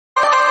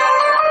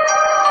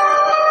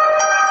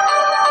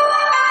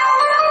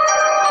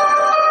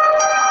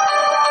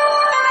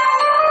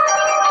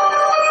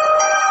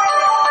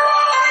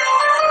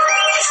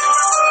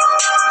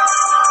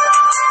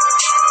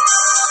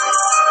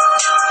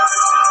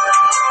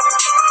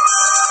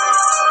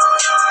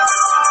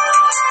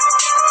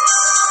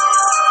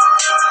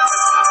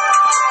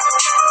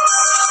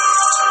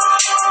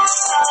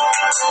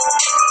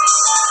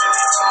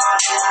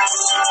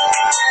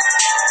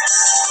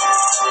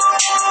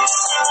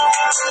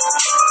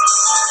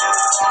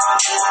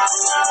Yes.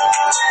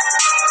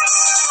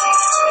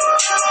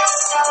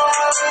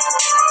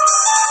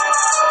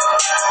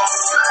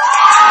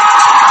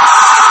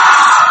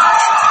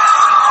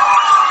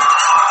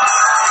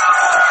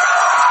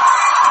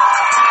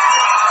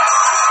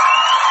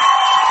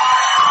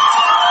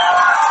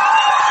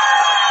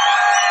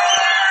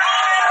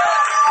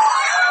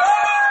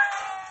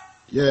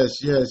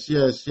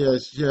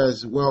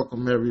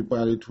 Welcome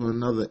everybody to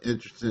another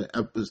interesting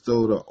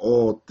episode of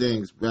All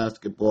Things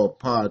Basketball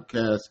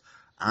Podcast.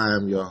 I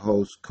am your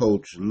host,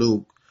 Coach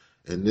Luke,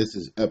 and this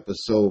is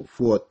episode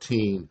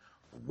 14.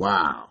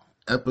 Wow,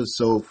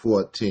 episode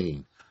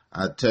 14.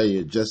 I tell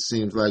you, it just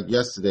seems like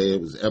yesterday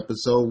it was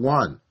episode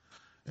 1,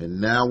 and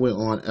now we're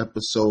on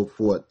episode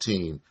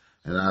 14.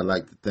 And I'd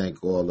like to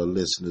thank all the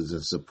listeners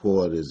and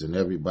supporters and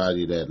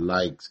everybody that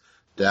likes,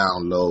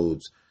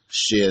 downloads,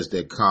 shares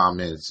their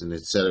comments, and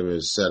et cetera,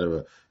 et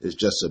cetera. It's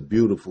just a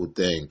beautiful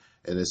thing,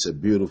 and it's a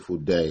beautiful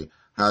day.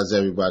 How's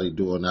everybody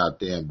doing out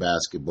there in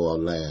basketball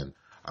land?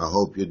 I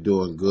hope you're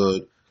doing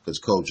good, because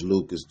Coach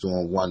Luke is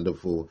doing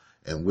wonderful,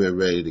 and we're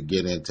ready to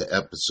get into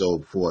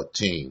episode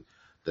 14.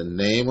 The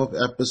name of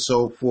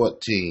episode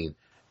 14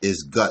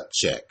 is Gut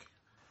Check.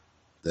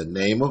 The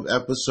name of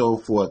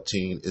episode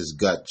 14 is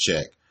Gut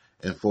Check.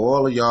 And for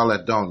all of y'all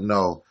that don't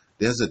know,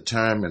 there's a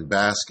term in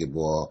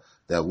basketball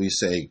that we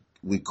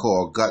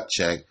call gut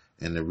check,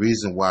 and the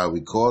reason why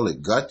we call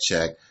it gut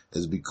check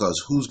is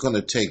because who's going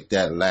to take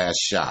that last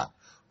shot?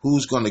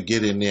 Who's going to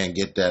get in there and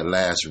get that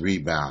last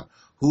rebound?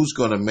 Who's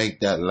going to make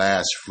that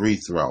last free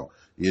throw?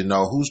 You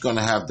know, who's going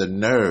to have the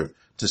nerve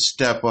to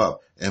step up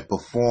and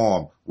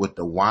perform with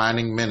the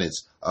waning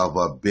minutes of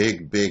a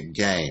big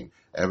game?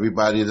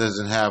 Everybody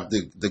doesn't have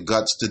the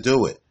guts to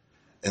do it.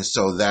 And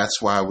so that's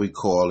why we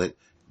call it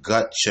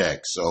gut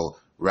check. So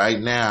right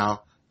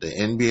now, the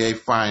NBA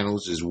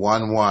Finals is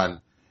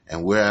 1-1.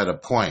 And we're at a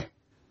point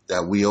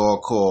that we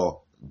all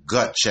call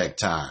gut check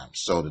time.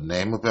 So the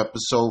name of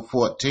episode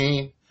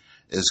 14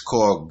 is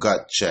called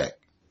Gut Check.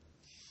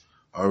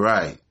 All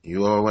right.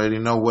 You already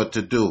know what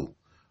to do.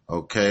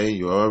 Okay.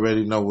 You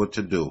already know what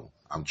to do.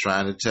 I'm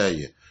trying to tell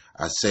you.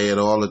 I say it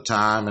all the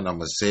time, and I'm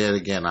going to say it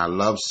again. I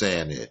love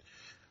saying it.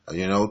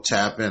 You know,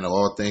 tap in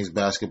All Things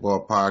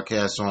Basketball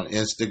Podcast on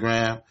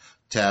Instagram.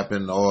 Tap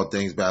in All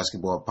Things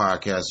Basketball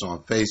Podcast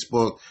on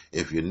Facebook.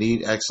 If you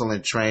need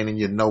excellent training,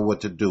 you know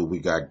what to do. We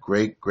got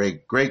great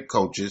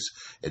coaches.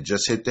 And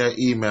just hit that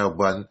email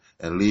button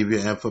and leave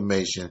your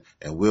information,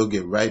 and we'll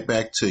get right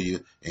back to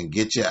you and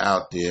get you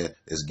out there.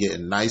 It's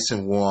getting nice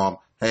and warm.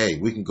 Hey,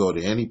 we can go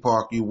to any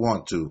park you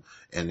want to,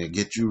 and then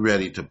get you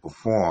ready to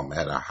perform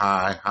at a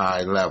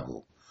high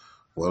level.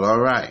 Well, all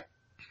right.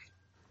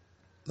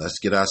 Let's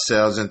get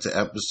ourselves into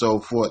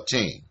episode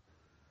 14.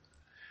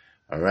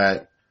 All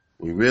right.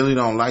 We really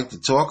don't like to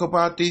talk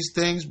about these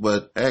things,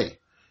 but hey,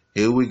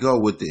 here we go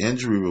with the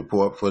injury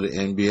report for the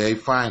NBA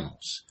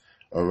Finals.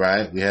 All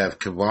right, we have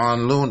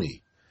Kevon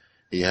Looney.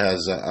 He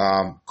has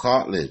a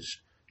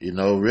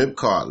rib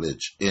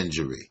cartilage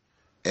injury,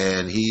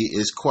 and he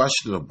is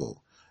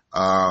questionable.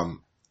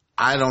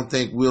 I don't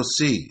think we'll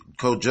see.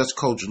 Coach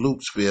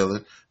Luke's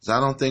feeling is I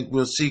don't think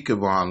we'll see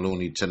Kevon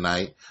Looney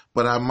tonight,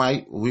 but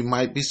we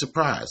might be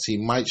surprised. He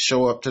might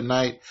show up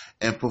tonight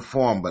and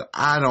perform, but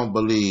I don't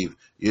believe,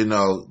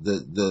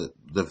 the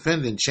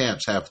defending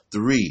champs have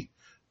 3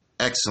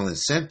 excellent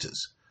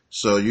centers.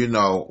 So,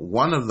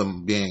 one of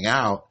them being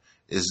out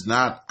is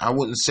not, I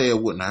wouldn't say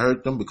it wouldn't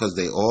hurt them because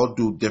they all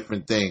do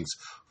different things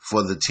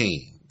for the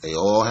team. They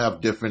all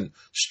have different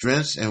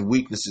strengths and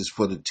weaknesses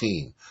for the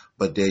team,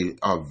 but they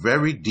are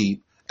very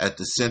deep at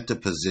the center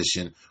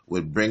position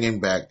with bringing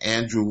back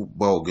Andrew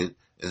Bogut,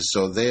 and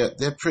so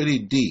they're pretty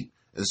deep.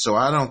 And so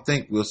I don't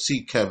think we'll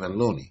see Kevin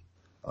Looney.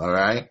 All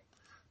right.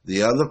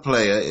 The other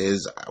player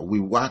is we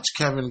watched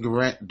Kevin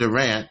Durant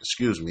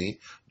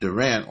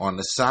on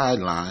the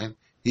sideline.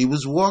 He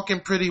was walking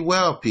pretty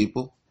well,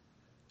 people.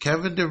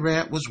 Kevin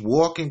Durant was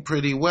walking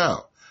pretty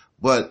well.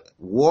 But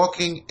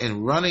walking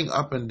and running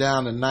up and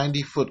down a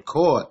 90-foot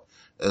court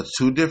are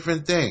 2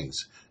 different things.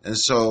 And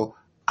so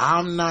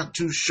I'm not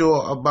too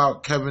sure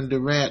about Kevin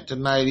Durant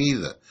tonight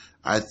either.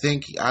 I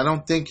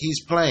don't think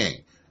he's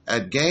playing.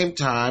 At game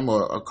time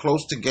or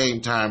close to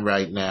game time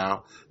right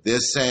now, they're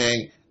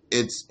saying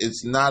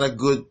it's not a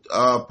good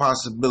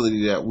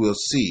possibility that we'll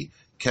see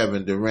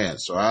Kevin Durant.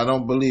 So I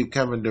don't believe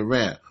Kevin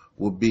Durant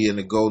will be in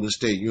the Golden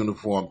State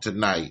uniform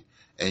tonight.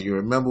 And you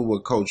remember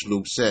what Coach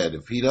Luke said.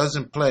 If he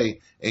doesn't play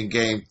in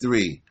Game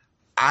 3,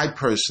 I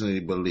personally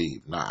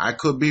believe, now I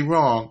could be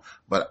wrong,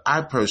 but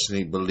I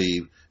personally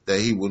believe that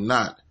he will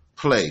not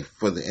play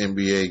for the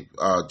NBA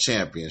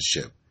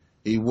championship.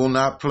 He will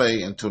not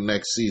play until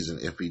next season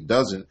if he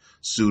doesn't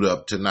suit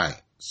up tonight.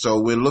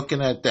 So we're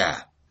looking at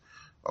that.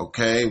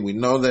 Okay, we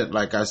know that,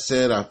 like I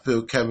said, I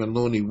feel Kevin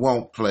Looney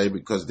won't play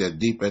because they're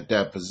deep at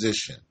that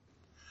position.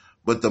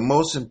 But the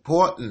most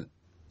important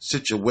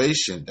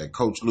situation that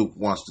Coach Luke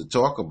wants to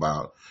talk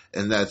about,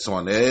 and that's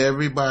on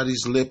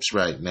everybody's lips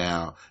right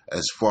now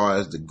as far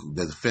as the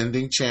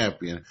defending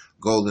champion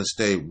Golden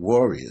State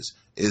Warriors,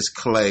 is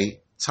Klay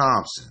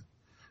Thompson.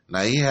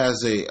 Now, he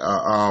has a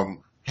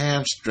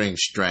hamstring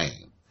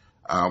strain.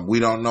 We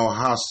don't know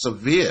how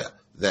severe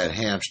that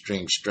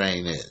hamstring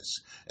strain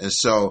is. And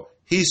so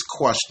he's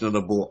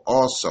questionable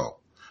also.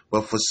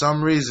 But for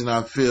some reason,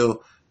 I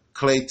feel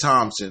Klay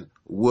Thompson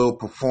will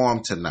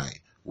perform tonight.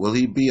 Will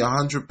he be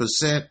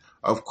 100%?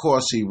 Of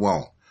course he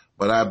won't.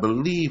 But I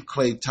believe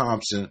Klay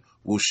Thompson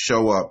will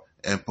show up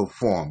and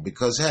perform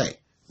because, hey,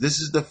 this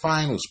is the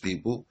finals,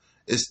 people.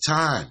 It's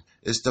time.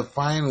 It's the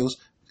finals,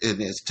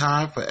 and it's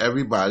time for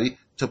everybody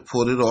to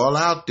put it all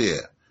out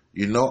there.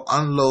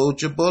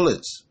 Unload your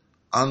bullets.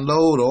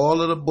 Unload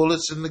all of the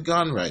bullets in the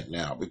gun right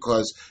now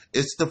because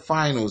it's the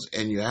finals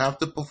and you have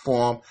to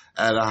perform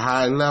at a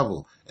high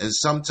level. And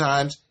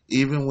sometimes,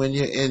 even when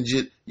you're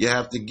injured, you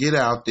have to get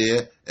out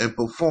there and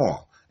perform.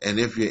 And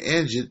if you're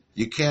injured,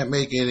 you can't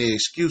make any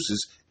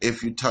excuses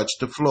if you touch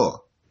the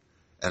floor.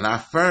 And I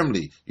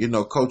firmly,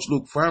 Coach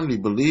Luke firmly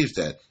believes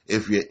that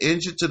if you're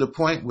injured to the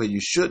point where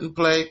you shouldn't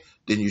play,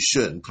 then you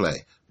shouldn't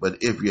play. But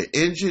if you're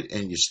injured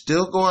and you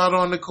still go out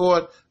on the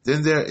court,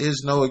 then there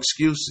is no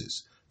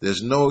excuses.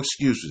 There's no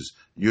excuses.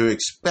 You're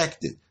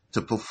expected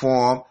to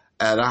perform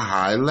at a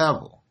high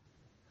level.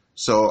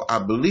 So I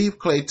believe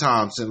Klay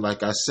Thompson,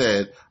 like I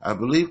said, I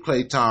believe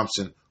Klay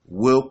Thompson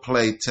will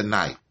play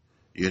tonight.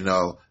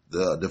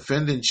 The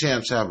defending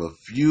champs have a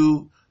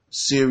few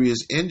serious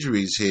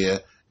injuries here,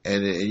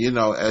 and,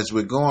 as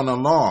we're going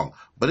along.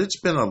 But it's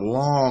been a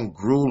long,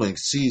 grueling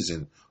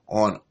season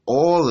on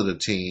all of the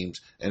teams,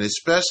 and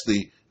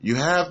especially you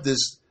have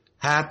this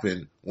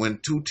happen when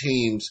two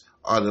teams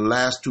are the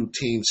last two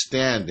teams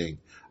standing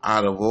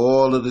out of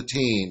all of the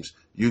teams.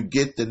 You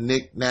get the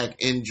knick-knack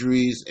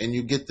injuries and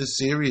you get the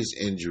serious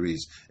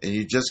injuries, and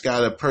you just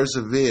got to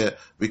persevere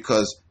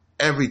because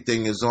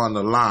everything is on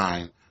the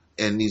line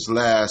in these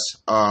last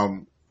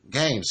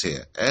games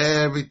here.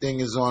 Everything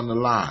is on the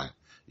line.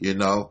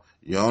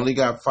 You only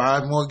got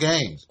 5 more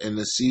games and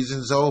the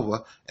season's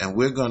over, and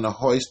we're going to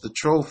hoist the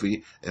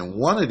trophy, and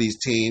one of these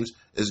teams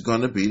is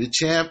going to be the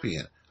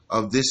champion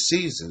of this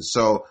season.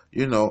 So,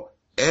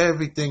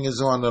 everything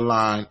is on the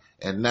line,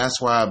 and that's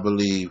why I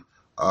believe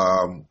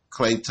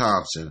Klay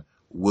Thompson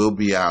will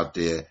be out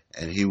there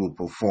and he will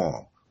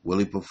perform. Will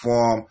he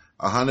perform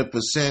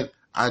 100%?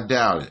 I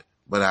doubt it,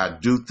 but I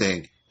do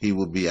think he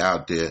will be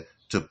out there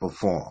to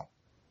perform.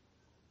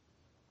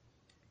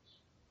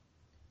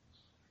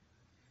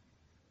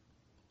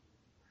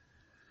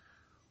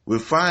 We're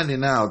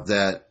finding out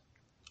that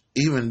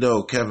even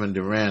though Kevin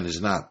Durant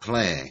is not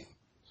playing,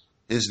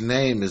 his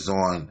name is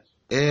on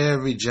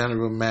every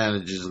general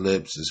manager's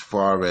lips as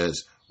far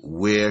as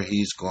where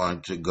he's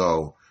going to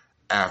go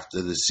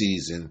after the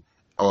season,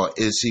 or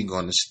is he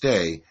going to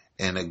stay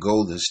in a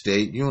Golden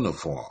State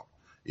uniform?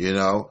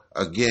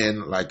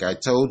 Again, like I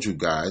told you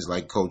guys,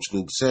 like Coach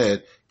Luke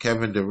said,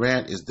 Kevin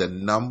Durant is the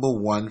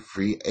 #1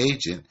 free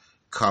agent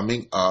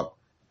coming up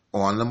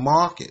on the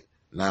market.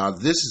 Now,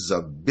 this is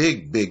a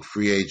big, big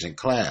free agent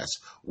class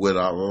with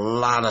a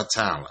lot of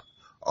talent.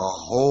 A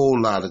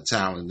whole lot of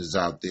talent is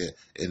out there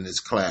in this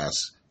class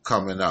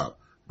coming up.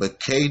 But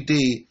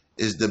KD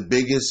is the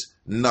biggest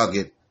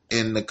nugget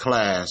in the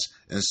class.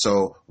 And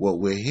so what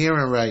we're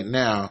hearing right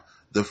now,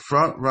 the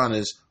front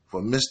runners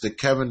for Mr.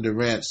 Kevin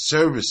Durant's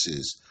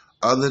services,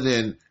 other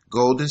than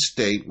Golden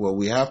State, well,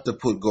 we have to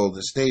put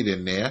Golden State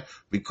in there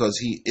because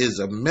he is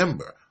a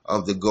member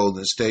of the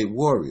Golden State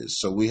Warriors.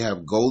 So we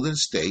have Golden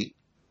State,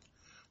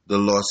 the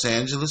Los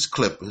Angeles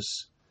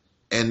Clippers,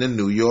 and the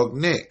New York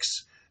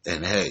Knicks.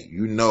 And hey,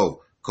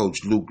 Coach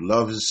Luke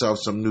loves himself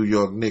some New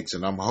York Knicks,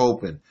 and I'm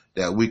hoping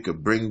that we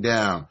could bring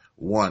down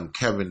one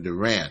Kevin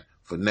Durant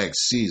for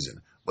next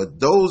season. But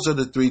those are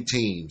the 3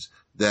 teams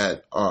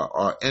that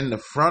are in the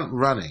front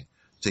running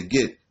to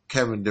get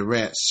Kevin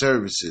Durant's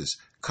services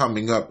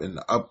coming up in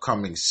the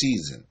upcoming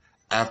season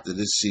after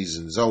this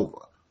season's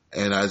over.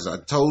 And as I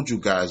told you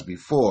guys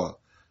before,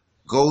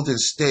 Golden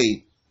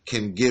State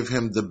can give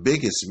him the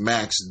biggest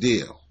max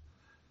deal.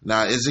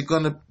 Now, is it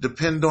going to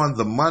depend on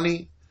the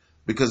money?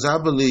 Because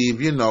I believe,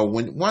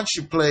 once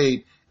you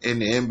played in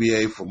the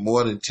NBA for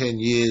more than 10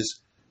 years,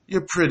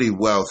 you're pretty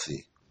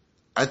wealthy.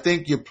 I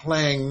think you're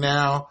playing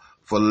now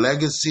for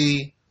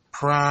legacy,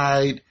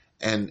 pride,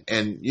 and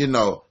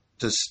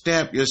to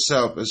stamp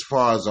yourself as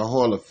far as a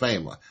Hall of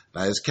Famer.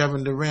 Now, is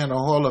Kevin Durant a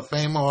Hall of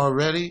Famer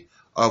already?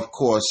 Of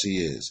course he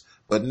is.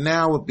 But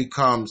now it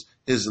becomes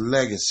his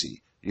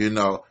legacy,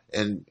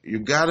 and you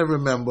got to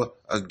remember,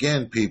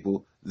 again,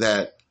 people,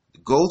 that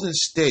Golden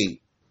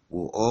State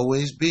will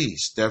always be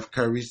Steph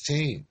Curry's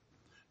team,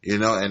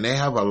 and they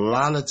have a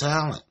lot of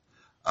talent,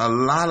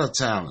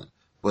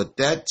 but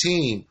that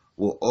team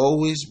will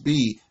always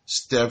be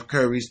Steph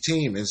Curry's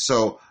team. And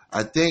so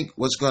I think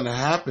what's going to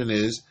happen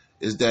is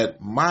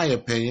that, my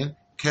opinion,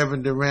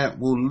 Kevin Durant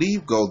will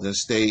leave Golden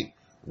State.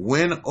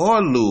 Win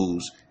or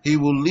lose, he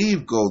will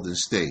leave Golden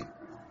State.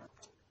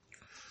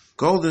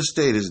 Golden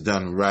State is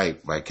done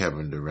right by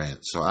Kevin Durant.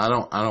 So I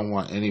don't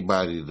want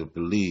anybody to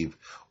believe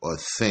or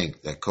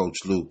think that Coach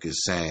Luke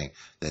is saying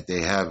that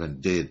they haven't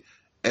did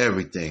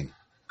everything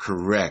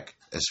correct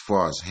as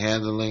far as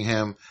handling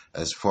him,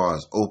 as far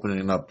as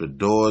opening up the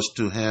doors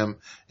to him,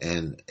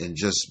 and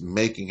just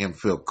making him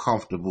feel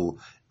comfortable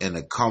in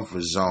a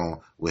comfort zone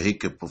where he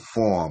could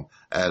perform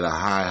at a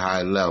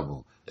high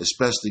level,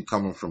 especially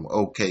coming from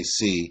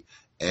OKC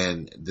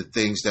and the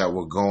things that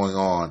were going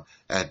on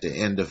at the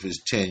end of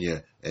his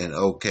tenure in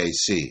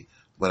OKC.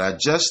 But I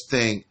just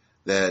think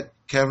that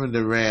Kevin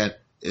Durant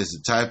is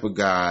the type of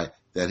guy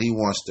that he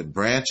wants to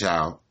branch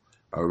out,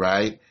 all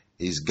right?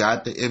 He's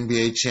got the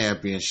NBA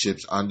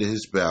championships under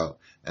his belt,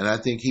 and I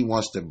think he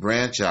wants to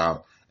branch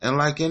out. And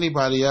like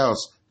anybody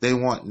else, they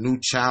want new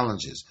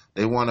challenges.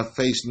 They want to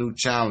face new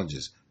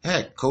challenges.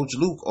 Heck, Coach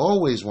Luke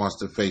always wants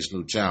to face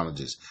new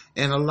challenges,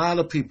 and a lot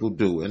of people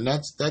do, and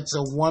that's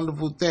a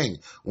wonderful thing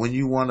when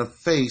you want to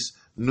face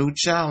new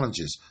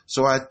challenges.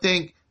 So I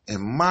think, in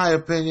my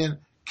opinion,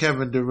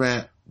 Kevin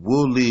Durant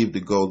will leave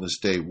the Golden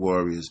State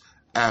Warriors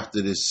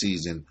after this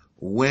season.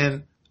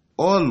 Win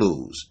or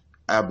lose,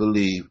 I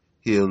believe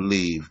he'll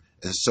leave.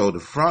 And so the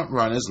front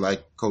runners,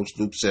 like Coach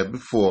Luke said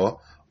before,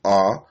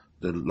 are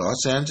the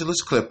Los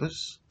Angeles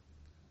Clippers,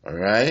 all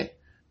right,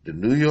 the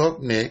New York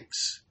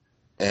Knicks,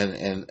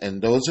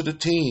 and those are the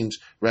teams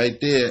right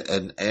there,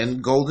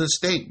 and Golden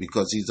State,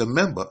 because he's a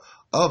member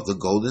of the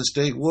Golden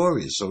State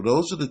Warriors. So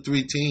those are the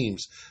three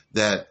teams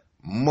that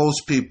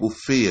most people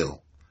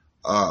feel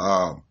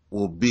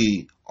will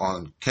be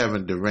on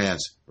Kevin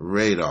Durant's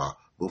radar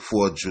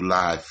before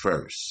July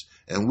 1st.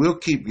 And we'll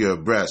keep you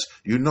abreast.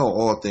 You know,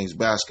 All Things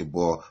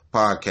Basketball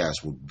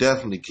podcast will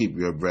definitely keep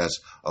you abreast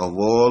of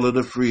all of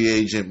the free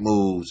agent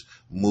moves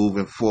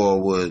moving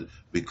forward,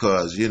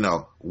 because, you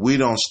know, we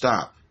don't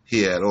stop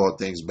here at All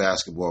Things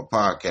Basketball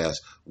podcast.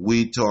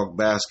 We talk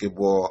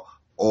basketball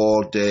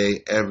all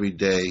day, every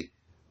day,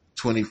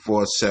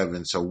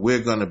 24/7. So we're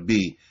going to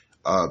be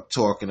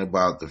talking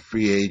about the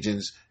free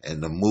agents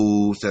and the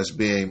moves that's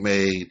being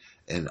made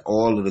and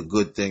all of the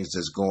good things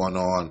that's going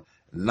on.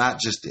 Not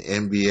just the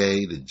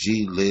NBA, the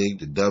G League,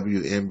 the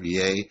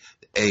WNBA,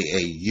 the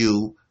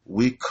AAU.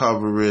 We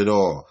cover it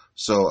all.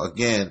 So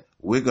again,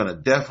 we're going to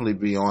definitely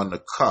be on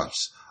the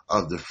cusp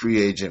of the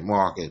free agent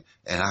market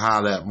and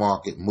how that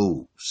market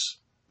moves.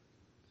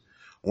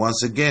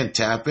 Once again,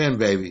 tap in,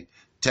 baby.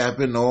 Tap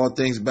in to All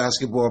Things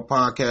Basketball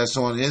Podcast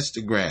on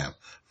Instagram.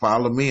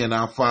 Follow me and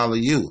I'll follow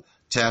you.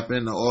 Tap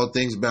into All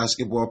Things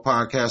Basketball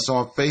Podcast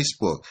on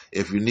Facebook.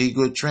 If you need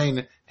good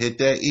training, hit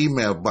that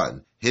email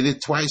button. Hit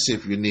it twice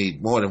if you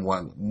need more than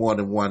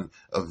one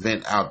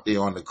event out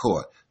there on the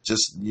court.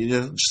 Just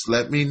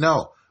let me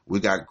know. We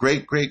got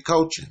great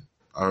coaching.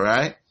 All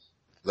right?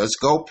 Let's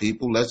go,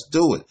 people. Let's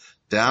do it.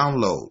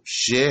 Download,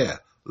 share,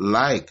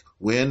 like.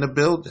 We're in the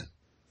building.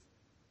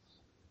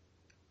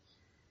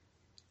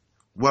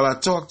 Well, I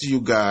talked to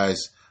you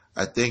guys,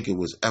 I think it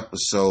was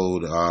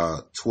episode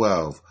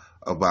 12,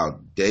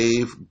 about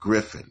Dave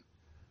Griffin,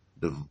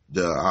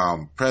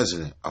 the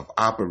president of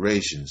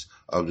operations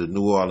of the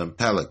New Orleans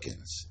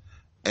Pelicans,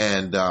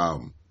 and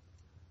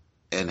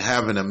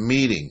having a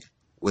meeting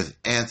with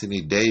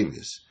Anthony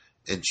Davis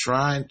and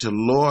trying to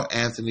lure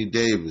Anthony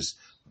Davis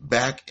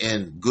back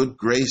in good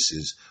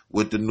graces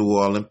with the New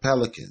Orleans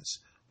Pelicans.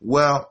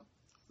 Well,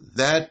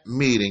 that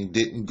meeting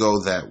didn't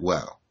go that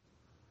well.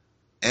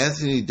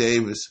 Anthony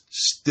Davis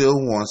still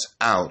wants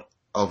out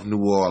of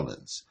New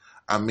Orleans.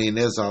 I mean,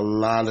 there's a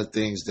lot of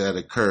things that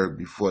occurred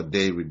before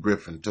David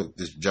Griffin took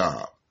this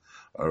job,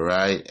 all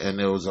right? And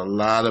there was a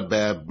lot of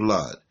bad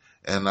blood,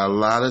 and a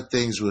lot of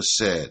things were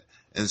said.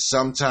 And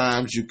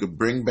sometimes you could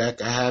bring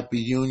back a happy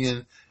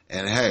union,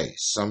 and hey,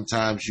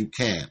 sometimes you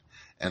can't.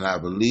 And I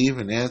believe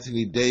in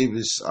Anthony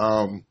Davis'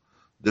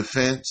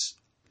 defense,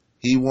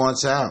 he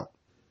wants out.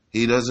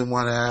 He doesn't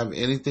want to have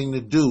anything to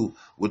do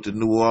with the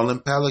New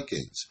Orleans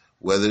Pelicans,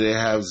 whether they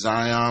have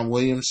Zion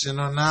Williamson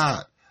or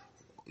not.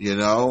 You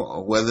know,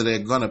 or whether they're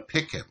going to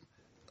pick him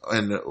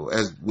and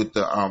as with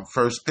the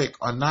first pick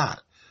or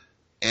not.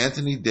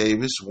 Anthony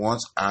Davis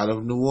wants out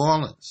of New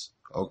Orleans,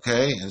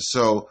 okay? And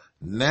so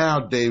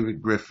now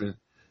David Griffin,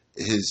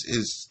 his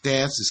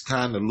stance is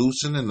kind of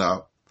loosening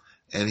up,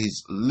 and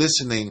he's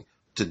listening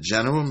to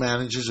general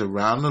managers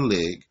around the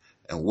league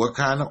and what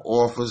kind of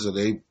offers are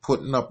they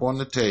putting up on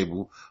the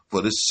table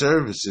for the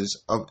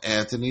services of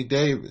Anthony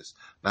Davis.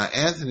 Now,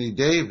 Anthony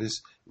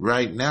Davis,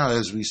 right now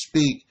as we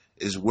speak,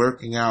 is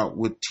working out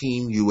with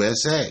Team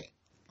USA,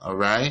 all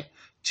right?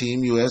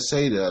 Team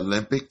USA, the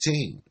Olympic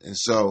team. And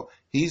so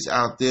he's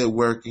out there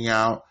working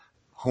out,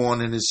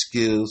 honing his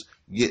skills,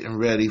 getting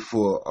ready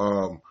for,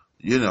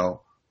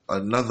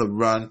 another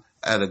run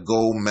at a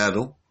gold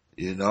medal,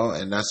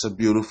 and that's a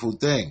beautiful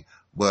thing.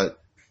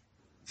 But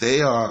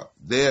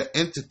they're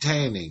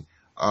entertaining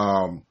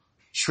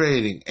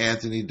trading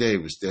Anthony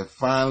Davis. They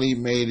finally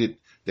made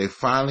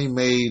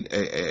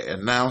an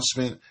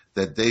announcement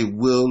that they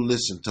will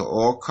listen to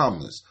all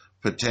comers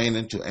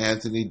pertaining to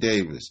Anthony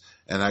Davis.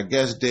 And I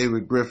guess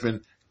David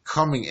Griffin,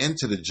 coming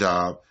into the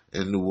job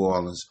in New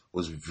Orleans,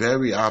 was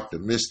very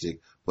optimistic.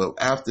 But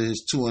after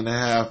his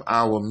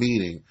 2.5-hour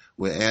meeting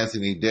with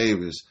Anthony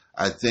Davis,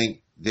 I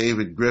think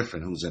David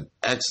Griffin, who's an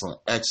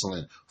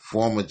excellent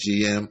former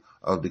GM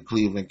of the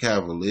Cleveland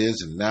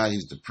Cavaliers, and now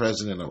he's the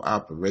president of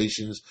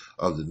operations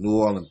of the New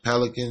Orleans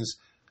Pelicans,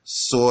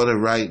 saw the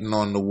writing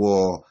on the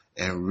wall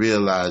and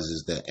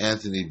realizes that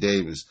Anthony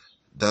Davis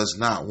does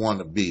not want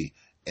to be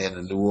in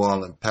the New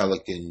Orleans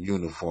Pelican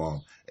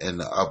uniform in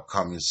the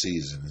upcoming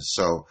season. And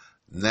so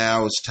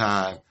now it's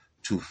time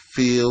to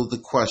field the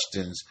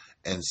questions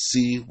and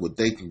see what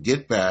they can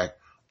get back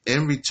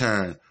in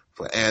return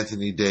for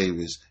Anthony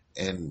Davis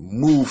and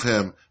move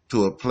him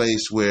to a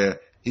place where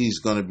he's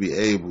going to be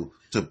able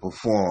to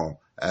perform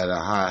at a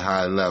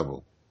high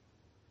level.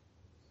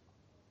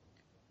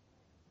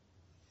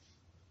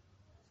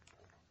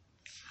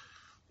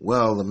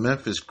 Well, the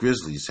Memphis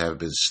Grizzlies have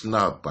been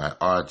snubbed by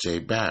R.J.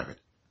 Barrett.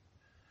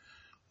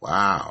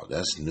 Wow,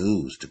 that's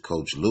news to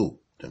Coach Luke.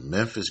 The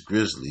Memphis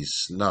Grizzlies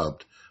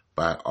snubbed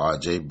by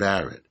R.J.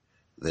 Barrett.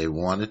 They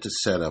wanted to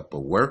set up a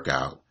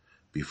workout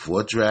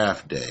before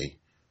draft day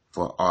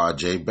for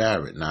R.J.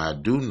 Barrett. Now, I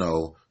do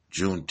know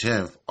June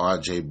 10th,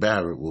 R.J.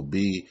 Barrett will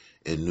be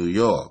in New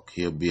York.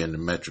 He'll be in the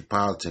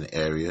metropolitan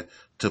area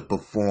to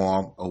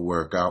perform a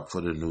workout for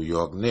the New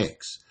York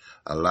Knicks.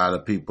 A lot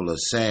of people are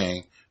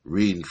saying,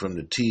 reading from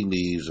the tea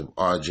leaves of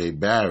R.J.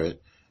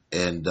 Barrett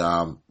and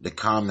the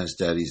comments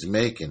that he's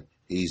making,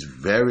 he's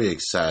very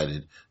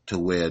excited to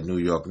wear a New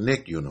York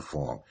Knicks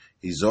uniform.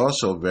 He's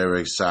also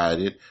very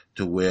excited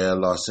to wear a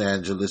Los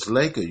Angeles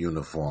Lakers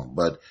uniform,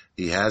 but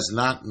he has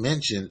not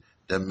mentioned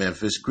the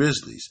Memphis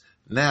Grizzlies.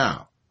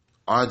 Now,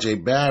 R.J.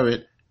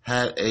 Barrett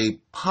had a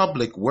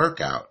public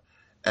workout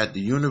at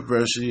the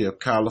University of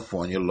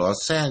California,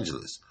 Los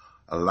Angeles.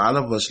 A lot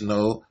of us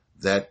know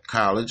that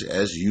college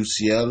as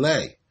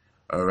UCLA,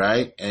 all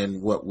right?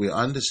 And what we're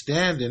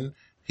understanding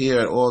here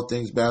at All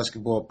Things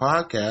Basketball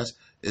Podcast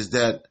is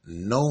that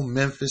no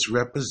Memphis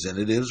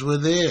representatives were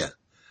there.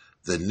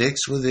 The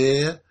Knicks were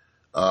there.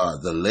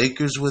 The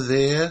Lakers were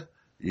there.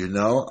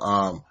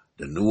 The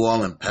New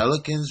Orleans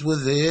Pelicans were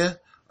there.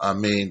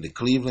 The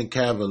Cleveland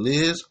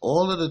Cavaliers.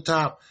 All of the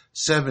top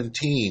 7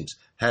 teams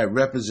had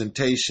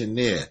representation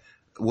there.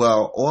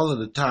 Well, all of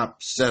the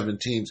top 7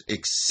 teams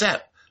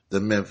except the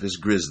Memphis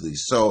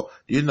Grizzlies. So,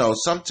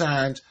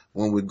 sometimes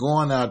when we're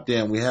going out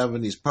there and we're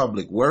having these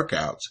public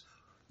workouts,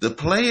 the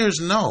players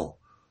know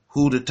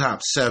who the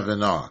top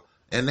 7 are.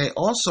 And they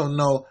also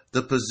know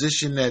the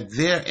position that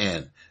they're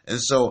in. And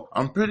so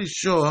I'm pretty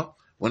sure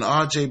when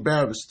R.J.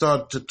 Barrett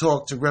started to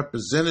talk to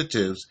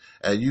representatives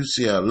at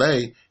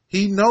UCLA,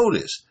 he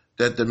noticed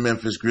that the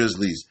Memphis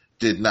Grizzlies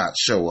did not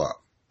show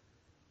up.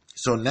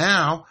 So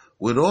now,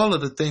 with all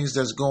of the things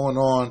that's going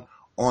on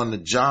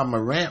the Ja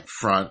Morant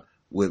front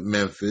with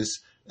Memphis,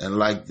 and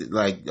like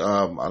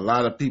a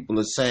lot of people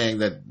are saying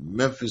that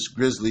Memphis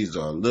Grizzlies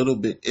are a little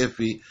bit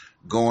iffy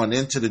going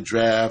into the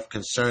draft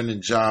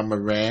concerning Ja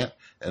Morant.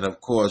 And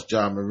of course,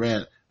 Ja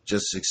Morant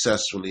just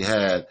successfully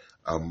had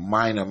a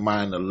minor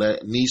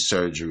knee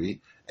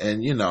surgery.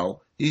 And,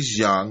 he's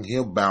young.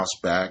 He'll bounce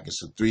back.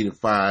 It's a 3 to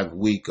 5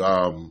 week,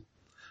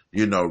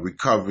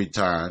 recovery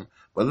time.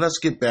 But let's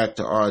get back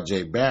to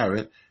R.J.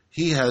 Barrett.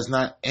 He has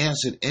not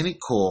answered any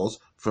calls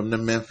from the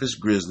Memphis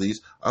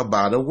Grizzlies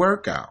about a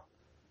workout.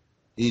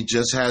 He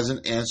just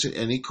hasn't answered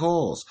any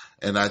calls.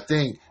 And I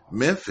think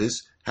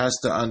Memphis has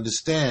to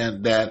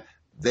understand that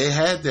they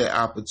had their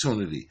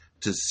opportunity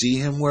to see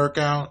him work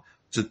out,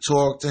 to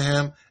talk to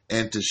him,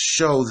 and to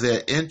show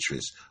their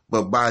interest.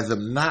 But by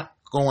them not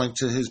going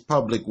to his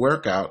public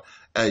workout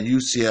at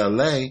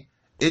UCLA,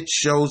 it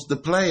shows the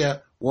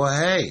player, well,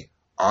 hey,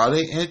 are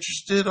they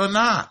interested or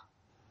not?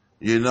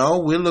 We're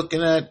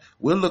looking at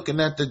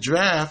the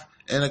draft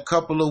in a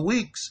couple of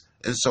weeks.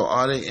 And so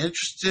are they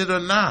interested or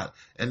not?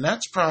 And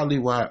that's probably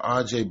why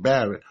R.J.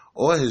 Barrett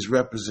or his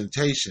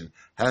representation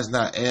has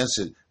not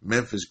answered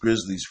Memphis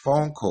Grizzlies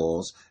phone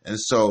calls. And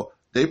so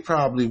they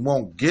probably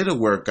won't get a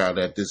workout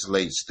at this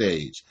late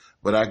stage.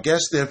 But I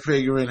guess they're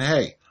figuring,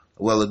 hey,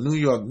 well, the New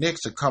York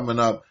Knicks are coming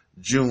up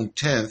June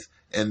 10th,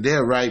 and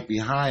they're right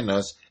behind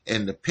us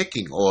in the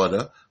picking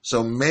order.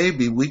 So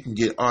maybe we can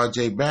get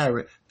R.J.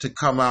 Barrett to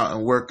come out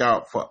and work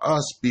out for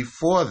us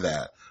before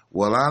that.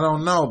 Well, I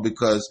don't know,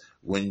 because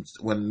when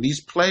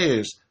these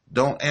players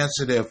don't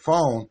answer their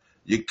phone,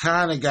 you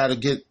kind of got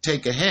to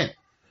take a hint.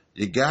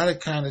 You got to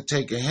kind of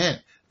take a hint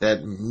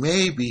that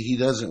maybe he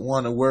doesn't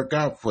want to work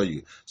out for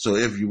you. So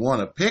if you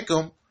want to pick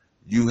him,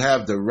 you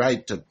have the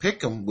right to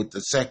pick him with the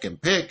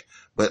second pick,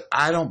 but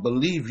I don't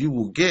believe you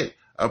will get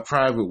a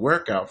private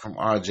workout from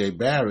R.J.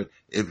 Barrett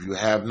if you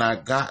have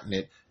not gotten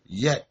it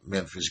yet,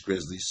 Memphis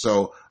Grizzlies.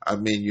 So,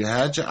 you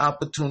had your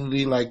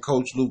opportunity, like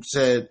Coach Luke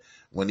said,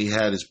 when he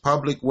had his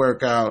public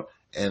workout,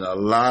 and a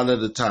lot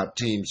of the top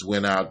teams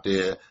went out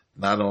there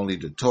not only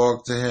to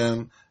talk to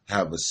him,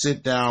 have a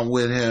sit down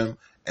with him,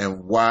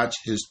 and watch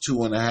his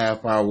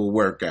 2.5 hour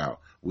workout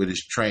with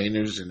his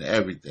trainers and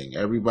everything.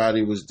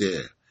 Everybody was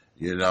there,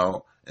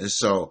 And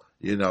so,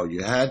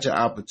 you had your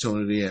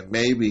opportunity, and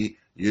maybe,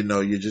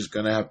 you're just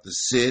going to have to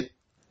sit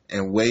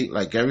and wait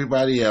like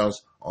everybody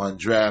else on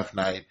draft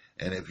night.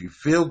 And if you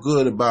feel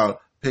good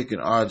about picking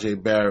R.J.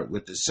 Barrett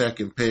with the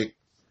second pick,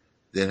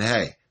 then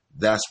hey,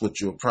 that's what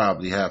you'll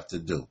probably have to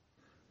do.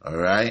 All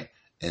right?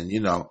 And,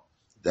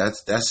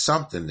 that's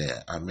something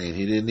there. I mean,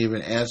 he didn't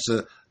even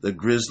answer the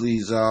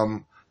Grizzlies,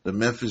 the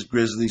Memphis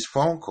Grizzlies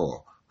phone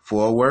call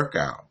for a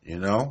workout.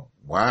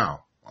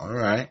 Wow. All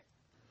right.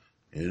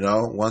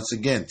 Once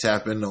again,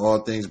 tap into All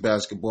Things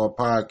Basketball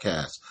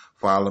Podcast.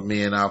 Follow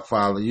me and I'll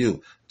follow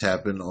you.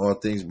 Tap into All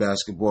Things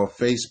Basketball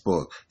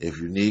Facebook. If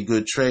you need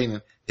good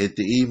training, hit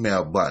the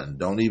email button.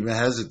 Don't even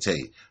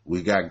hesitate.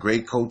 We got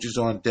great coaches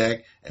on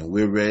deck, and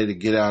we're ready to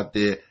get out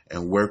there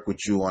and work with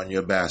you on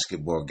your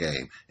basketball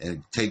game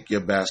and take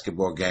your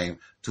basketball game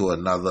to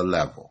another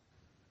level.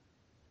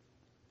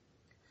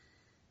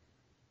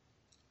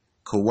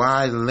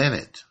 Kawhi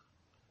Leonard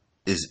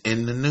is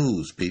in the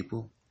news,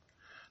 people.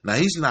 Now,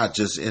 he's not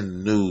just in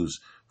the news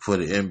for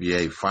the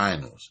NBA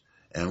Finals.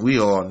 And we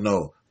all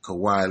know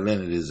Kawhi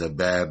Leonard is a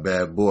bad,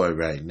 bad boy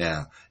right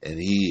now. And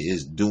he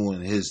is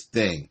doing his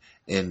thing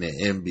in the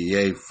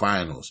NBA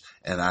Finals.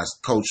 And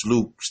Coach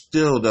Luke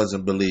still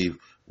doesn't believe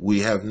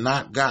we have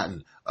not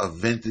gotten a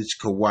vintage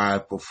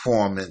Kawhi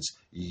performance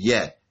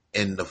yet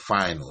in the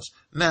Finals.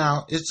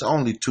 Now, it's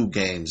only 2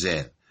 games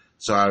in.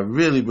 So I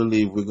really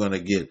believe we're going to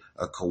get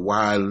a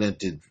Kawhi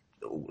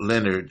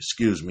Leonard,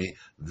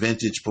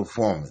 vintage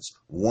performance.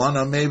 1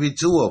 or maybe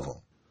 2 of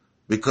them.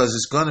 Because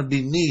it's going to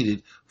be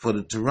needed for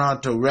the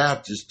Toronto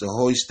Raptors to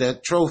hoist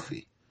that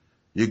trophy.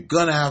 You're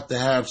going to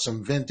have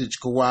some vintage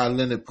Kawhi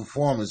Leonard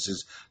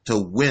performances to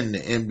win the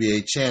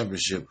NBA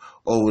championship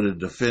over the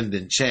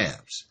defending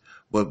champs.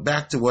 But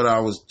back to what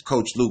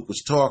Coach Luke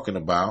was talking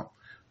about,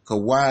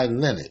 Kawhi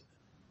Leonard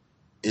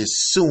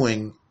is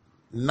suing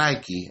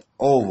Nike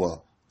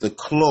over the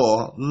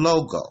claw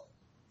logo.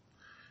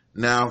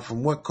 Now,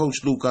 from what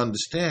Coach Luke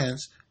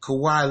understands,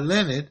 Kawhi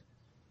Leonard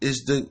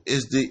is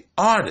the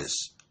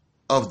artist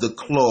of the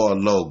claw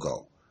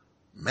logo.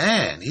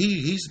 Man,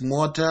 he's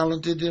more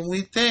talented than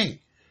we think.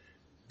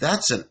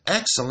 That's an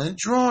excellent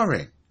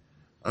drawing.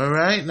 All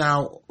right,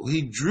 now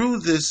he drew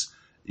this.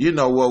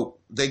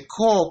 They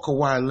call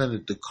Kawhi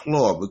Leonard the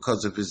claw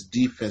because of his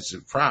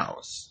defensive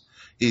prowess.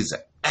 He's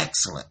an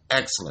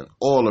excellent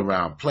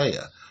all-around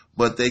player.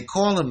 But they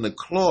call him the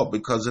claw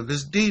because of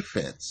his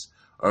defense.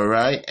 All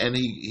right, and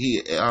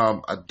he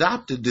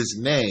adopted this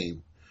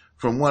name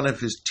from one of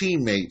his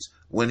teammates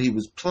when he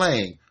was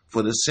playing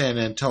for the San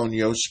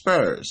Antonio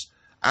Spurs.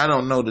 I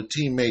don't know the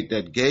teammate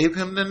that gave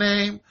him the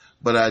name,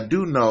 but I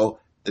do know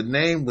the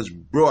name was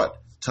brought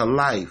to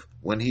life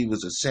when he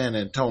was a San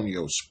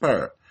Antonio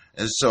Spur.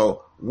 And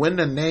so when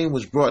the name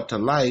was brought to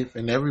life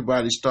and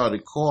everybody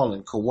started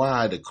calling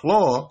Kawhi the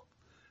Claw,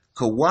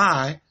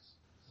 Kawhi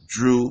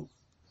drew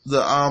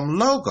the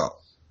logo.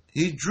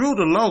 He drew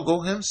the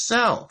logo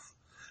himself.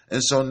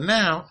 And so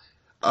now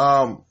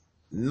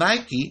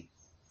Nike,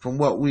 from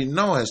what we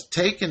know, has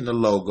taken the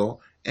logo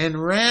and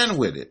ran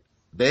with it.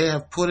 They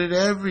have put it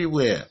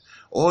everywhere.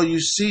 All you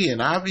see,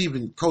 and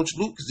Coach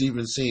Luke has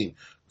even seen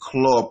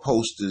claw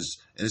posters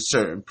in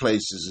certain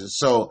places. And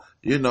so,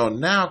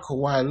 now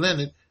Kawhi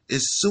Leonard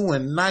is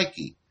suing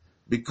Nike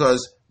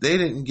because they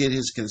didn't get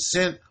his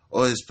consent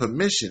or his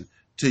permission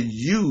to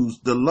use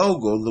the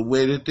logo the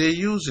way that they're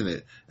using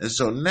it. And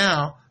so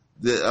now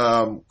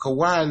the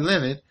Kawhi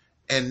Leonard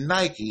and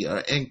Nike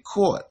are in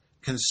court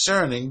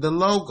concerning the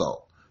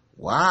logo.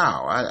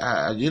 Wow,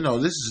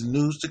 this is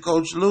news to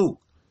Coach Luke.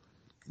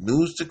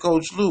 News to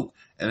Coach Luke.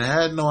 And I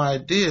had no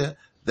idea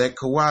that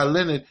Kawhi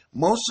Leonard,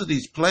 most of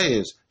these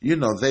players,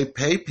 they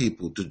pay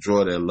people to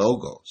draw their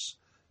logos.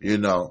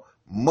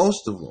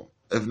 Most of them,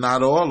 if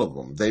not all of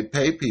them, they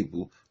pay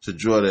people to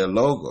draw their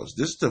logos.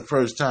 This is the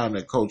first time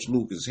that Coach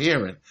Luke is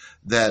hearing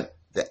that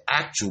the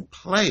actual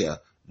player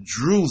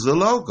drew the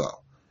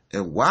logo.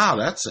 And wow,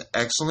 that's an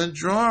excellent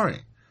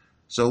drawing.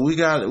 So we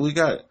got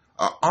an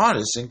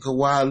artist in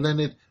Kawhi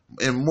Leonard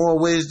in more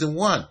ways than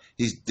one.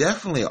 He's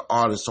definitely an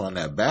artist on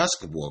that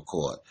basketball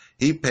court.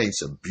 He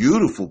paints a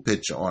beautiful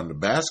picture on the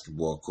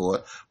basketball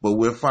court, but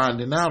we're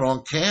finding out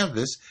on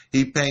canvas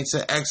he paints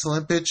an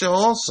excellent picture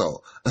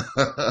also.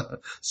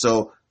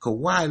 So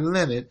Kawhi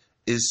Leonard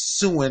is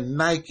suing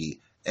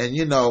Nike, and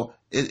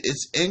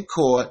it's in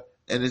court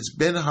and it's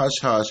been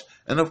hush-hush.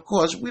 And of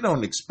course, we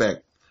don't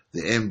expect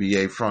the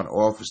NBA front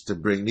office to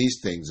bring these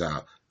things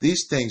out.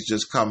 These things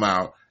just come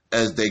out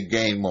as they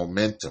gain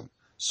momentum.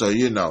 So,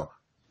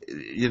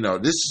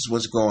 this is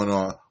what's going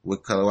on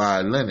with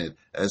Kawhi Leonard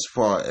as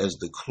far as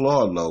the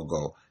claw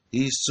logo.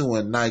 He's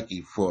suing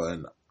Nike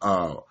for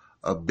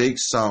a big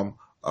sum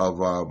of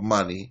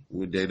money.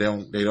 They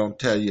don't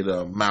tell you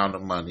the amount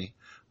of money,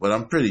 but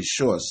I'm pretty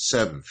sure it's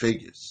 7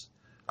 figures.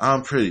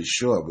 I'm pretty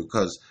sure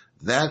because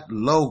that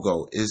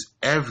logo is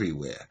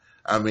everywhere.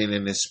 I mean,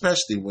 and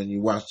especially when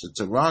you watch the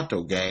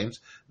Toronto games,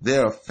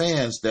 there are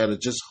fans that are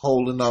just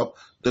holding up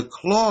the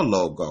claw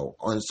logo.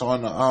 It's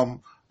on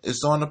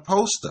the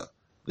poster.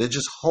 They're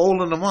just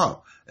holding them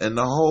up. And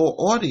the whole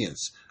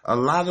audience, a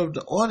lot of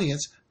the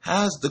audience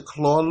has the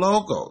claw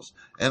logos.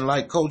 And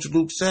like Coach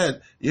Luke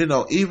said,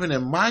 even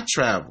in my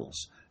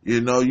travels,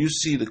 you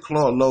see the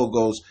claw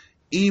logos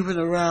even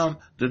around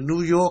the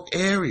New York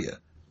area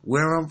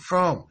where I'm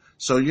from.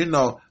 So,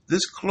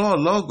 this claw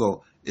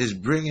logo is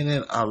bringing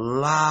in a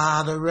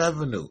lot of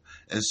revenue.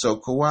 And so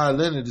Kawhi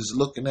Leonard is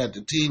looking at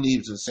the tea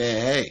leaves and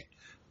saying, hey,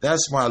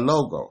 that's my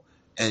logo.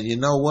 And you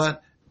know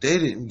what? They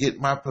didn't get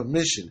my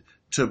permission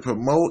to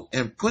promote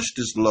and push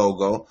this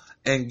logo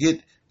and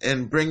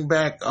bring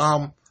back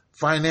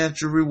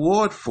financial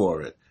reward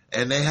for it.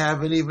 And they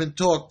haven't even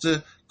talked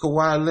to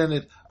Kawhi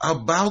Leonard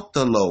about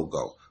the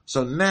logo.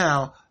 So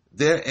now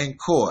they're in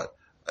court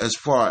as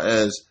far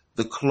as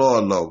the claw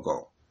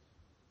logo.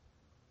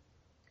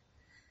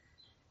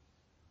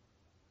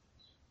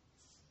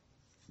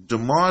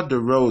 DeMar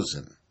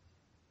DeRozan,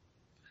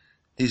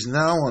 he's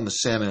now on the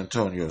San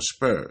Antonio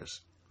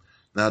Spurs.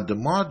 Now,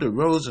 DeMar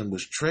DeRozan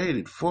was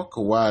traded for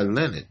Kawhi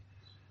Leonard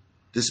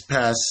this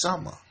past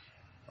summer,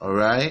 all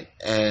right?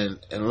 And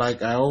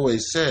like I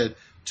always said,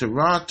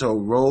 Toronto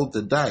rolled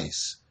the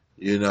dice.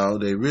 You know,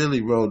 they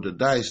really rolled the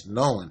dice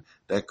knowing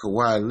that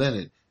Kawhi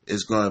Leonard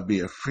is going to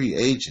be a free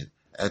agent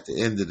at the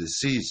end of the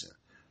season.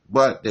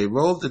 But they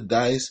rolled the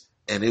dice,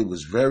 and it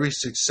was very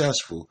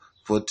successful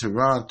for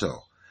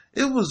Toronto.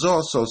 It was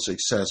also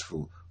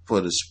successful for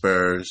the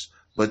Spurs,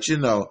 but you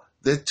know,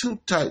 they're two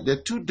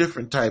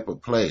different type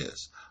of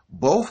players.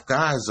 Both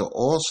guys are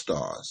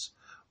all-stars,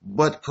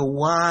 but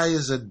Kawhi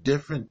is a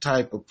different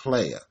type of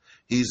player.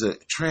 He's a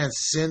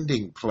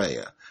transcending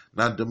player.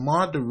 Now,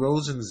 DeMar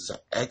DeRozan is an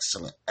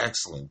excellent,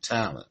 excellent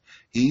talent.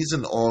 He's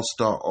an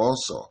all-star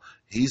also.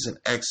 He's an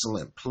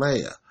excellent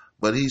player,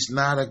 but he's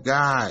not a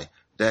guy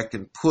that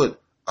can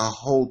put a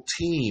whole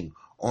team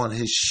on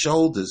his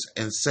shoulders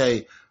and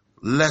say,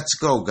 let's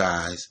go,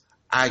 guys.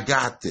 I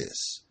got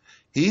this.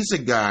 He's a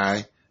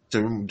guy,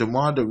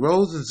 DeMar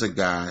DeRozan's a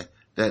guy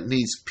that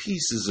needs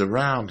pieces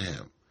around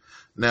him.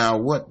 Now,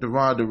 what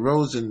DeMar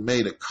DeRozan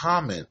made a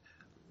comment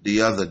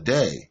the other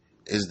day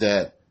is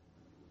that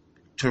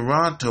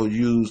Toronto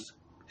used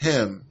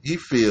him, he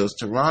feels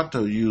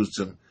Toronto used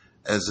him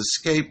as a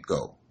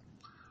scapegoat.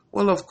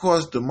 Well, of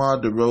course, DeMar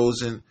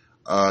DeRozan,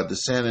 the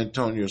San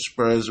Antonio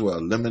Spurs were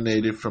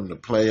eliminated from the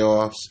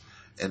playoffs,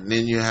 and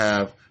then you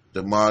have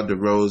DeMar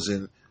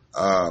DeRozan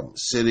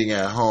sitting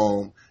at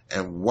home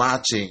and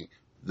watching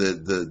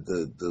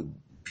the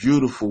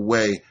beautiful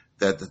way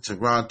that the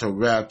Toronto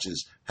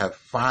Raptors have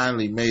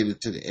finally made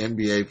it to the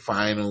NBA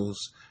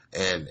Finals,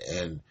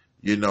 and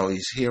you know,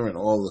 he's hearing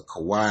all the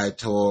Kawhi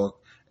talk,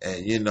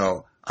 and you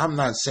know, I'm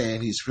not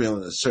saying he's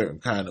feeling a certain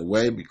kind of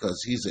way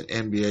because he's an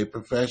NBA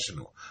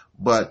professional,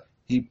 but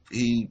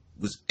he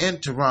was in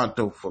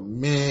Toronto for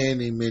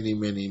many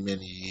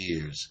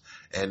years,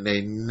 and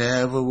they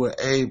never were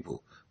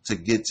able to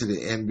get to the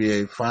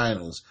NBA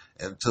Finals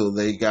until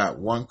they got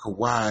one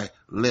Kawhi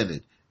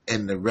Leonard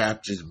in the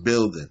Raptors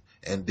building,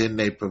 and then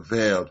they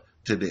prevailed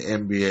to the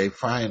NBA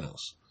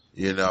Finals,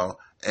 you know.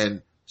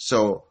 And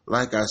so,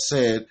 like I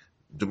said,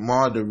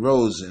 DeMar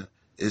DeRozan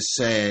is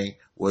saying,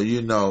 well,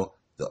 you know,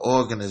 the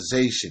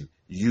organization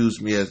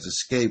used me as the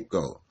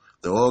scapegoat.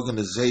 The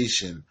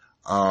organization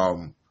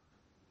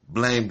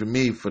blamed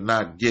me for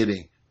not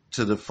getting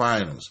to the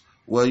finals.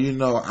 Well, you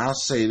know, I'll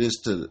say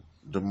this to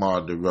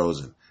DeMar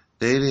DeRozan.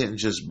 They didn't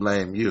just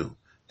blame you.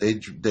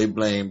 They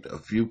blamed a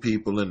few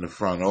people in the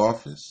front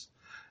office.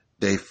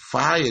 They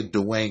fired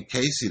Dwayne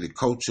Casey, the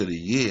coach of the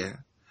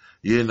year.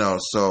 You know,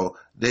 so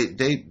they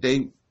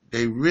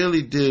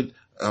really did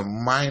a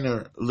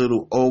minor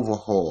little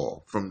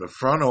overhaul from the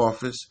front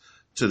office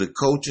to the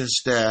coaching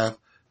staff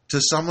to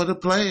some of the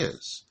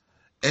players.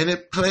 And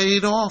it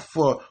paid off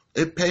for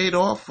the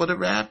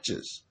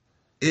Raptors.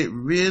 It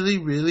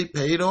really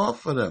paid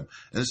off for them.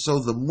 And so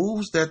the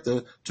moves that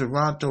the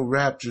Toronto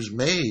Raptors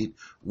made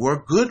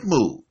were good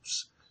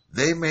moves.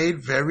 They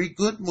made very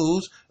good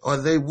moves, or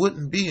they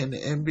wouldn't be in the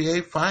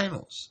NBA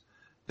Finals.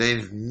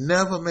 They've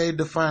never made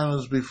the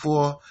finals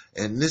before,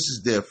 and this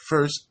is their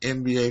first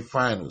NBA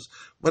Finals.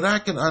 But I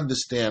can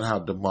understand how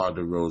DeMar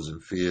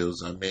DeRozan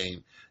feels. I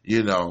mean,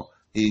 you know,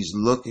 he's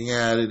looking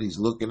at it. He's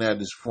looking at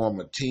his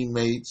former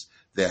teammates.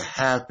 They're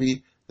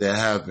happy. They're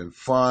having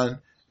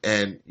fun.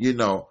 And, you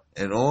know,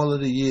 in all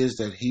of the years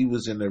that he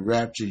was in the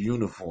Rapture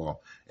uniform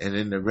and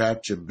in the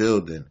Rapture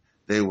building,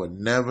 they were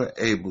never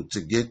able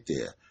to get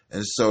there.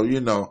 And so,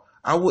 you know,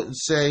 I wouldn't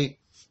say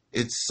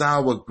it's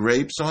sour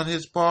grapes on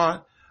his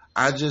part.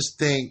 I just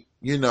think,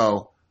 you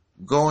know,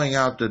 going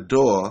out the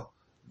door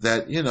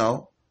that, you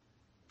know,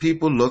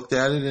 people looked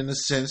at it in the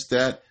sense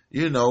that,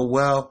 you know,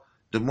 well,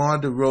 DeMar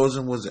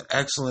DeRozan was an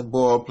excellent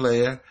ball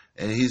player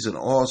and he's an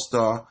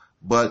all-star,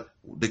 but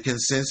the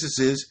consensus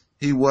is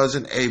he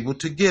wasn't able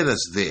to get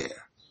us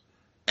there.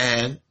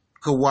 And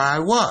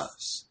Kawhi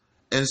was.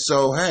 And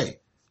so, hey,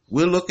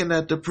 we're looking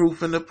at the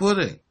proof in the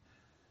pudding.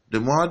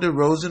 DeMar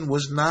DeRozan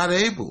was not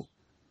able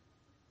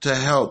to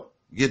help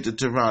get the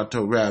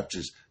Toronto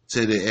Raptors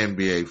to the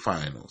NBA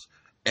Finals.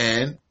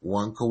 And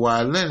one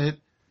Kawhi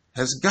Leonard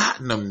has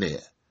gotten them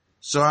there.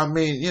 So, I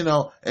mean, you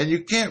know, and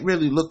you can't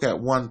really look at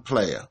one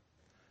player.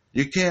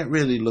 You can't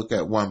really look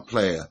at one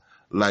player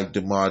like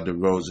DeMar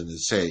DeRozan and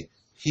say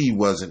he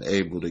wasn't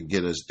able to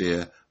get us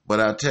there. But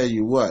I'll tell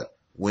you what,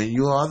 when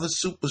you are the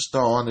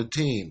superstar on the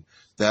team,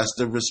 that's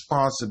the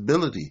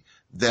responsibility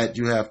that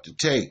you have to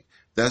take.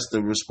 That's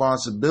the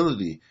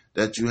responsibility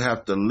that you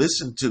have to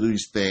listen to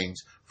these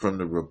things from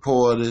the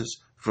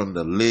reporters, from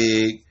the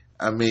league.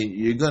 I mean,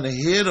 you're going to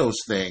hear those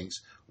things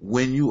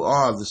when you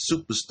are the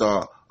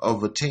superstar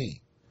of a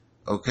team,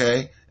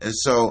 okay? And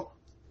so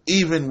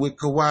even with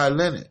Kawhi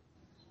Leonard,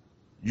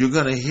 you're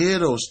going to hear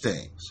those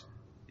things,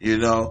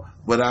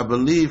 but I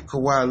believe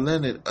Kawhi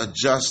Leonard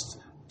adjusts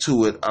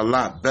to it a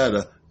lot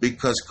better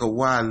because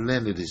Kawhi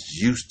Leonard is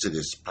used to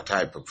this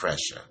type of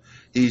pressure.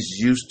 He's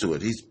used to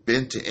it. He's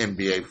been to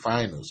NBA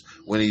Finals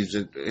when he's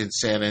in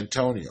San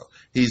Antonio.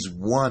 He's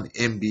won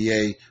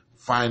NBA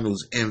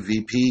Finals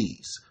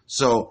MVPs.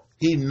 So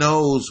he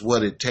knows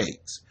what it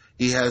takes.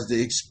 He has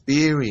the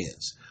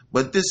experience.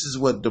 But this is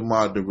what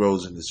DeMar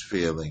DeRozan is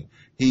feeling.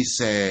 He's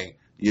saying,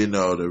 the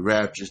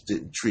Raptors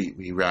didn't treat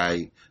me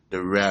right. The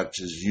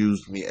Raptors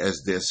used me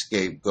as their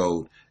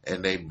scapegoat,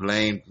 and they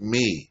blamed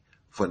me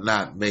for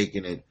not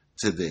making it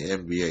to the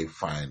NBA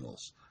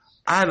Finals.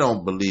 I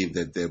don't believe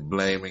that they're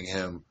blaming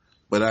him,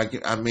 but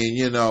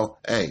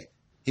hey,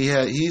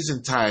 he's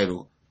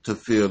entitled to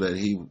feel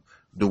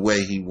the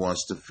way he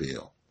wants to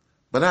feel.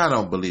 But I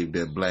don't believe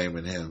they're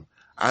blaming him.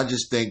 I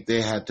just think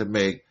they had to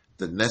make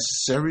the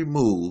necessary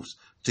moves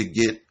to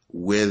get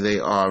where they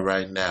are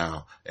right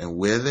now. And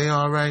where they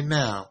are right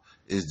now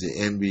is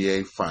the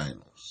NBA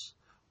Finals.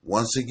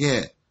 Once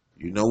again,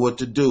 you know what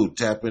to do.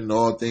 Tap into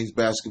All Things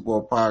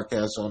Basketball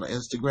Podcast on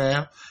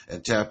Instagram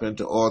and tap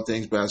into All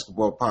Things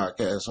Basketball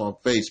Podcast on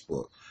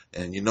Facebook.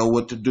 And you know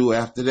what to do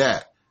after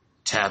that.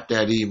 Tap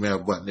that email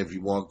button if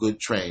you want good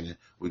training.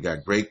 We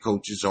got great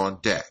coaches on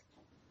deck.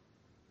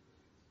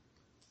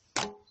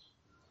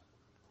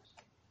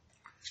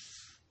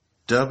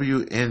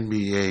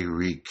 WNBA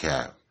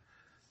recap.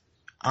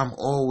 I'm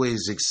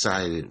always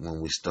excited when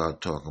we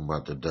start talking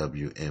about the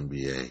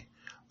WNBA.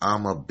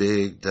 I'm a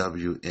big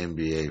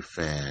WNBA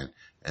fan,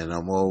 and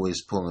I'm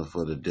always pulling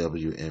for the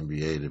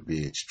WNBA to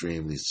be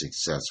extremely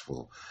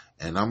successful.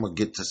 And I'm going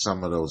to get to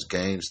some of those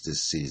games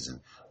this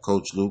season.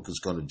 Coach Luke is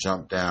going to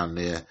jump down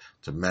there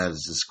to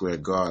Madison Square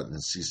Garden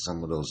and see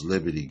some of those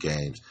Liberty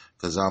games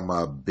because I'm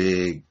a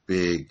big,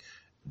 big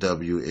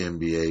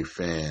WNBA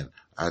fan.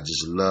 I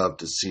just love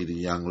to see the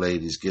young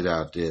ladies get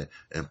out there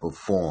and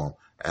perform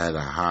at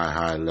a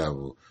high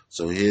level.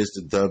 So here's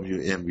the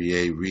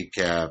WNBA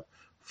recap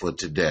for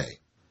today.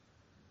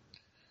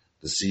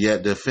 The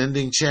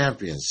defending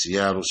champions,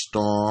 Seattle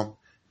Storm,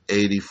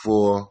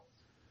 84.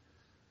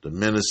 The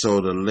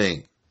Minnesota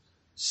Lynx,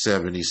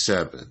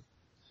 77.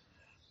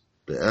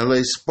 The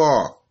LA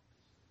Spark,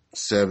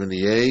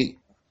 78.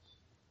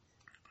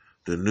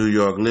 The New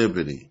York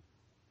Liberty,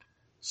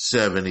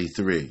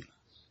 73.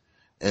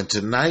 And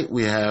tonight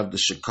we have the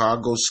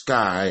Chicago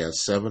Sky at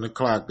 7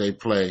 o'clock. They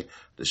play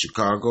the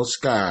Chicago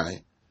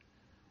Sky,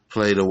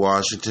 play the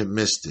Washington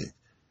Mystic.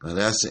 Now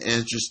that's an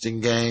interesting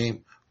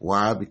game.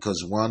 Why?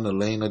 Because one,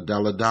 Elena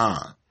Delle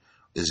Donne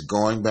is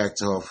going back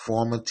to her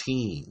former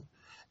team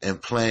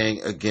and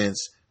playing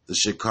against the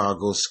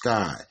Chicago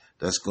Sky.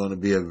 That's going to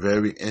be a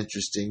very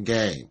interesting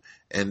game.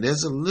 And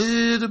there's a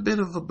little bit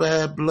of a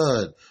bad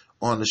blood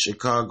on the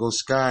Chicago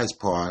Sky's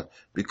part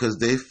because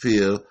they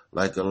feel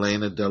like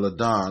Elena Delle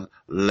Donne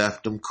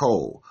left them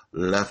cold,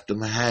 left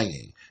them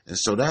hanging. And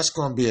so that's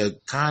going to be a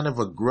kind of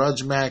a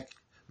grudge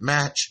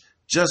match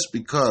just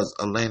because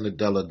Elena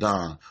Delle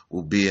Donne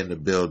will be in the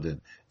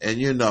building. And,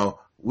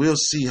 we'll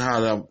see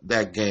how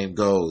that game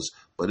goes,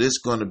 but it's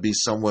going to be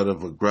somewhat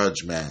of a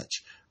grudge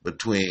match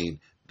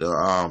between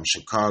the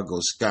Chicago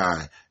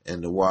Sky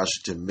and the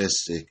Washington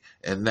Mystic,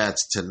 and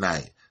that's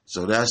tonight.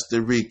 So that's the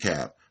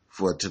recap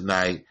for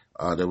tonight.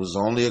 There was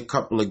only a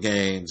couple of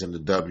games in the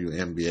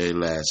WNBA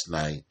last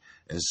night,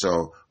 and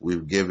so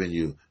we've given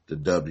you the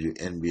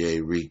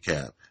WNBA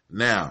recap.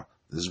 Now,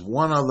 there's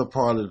one other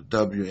part of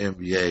the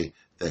WNBA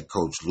that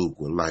Coach Luke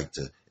would like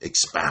to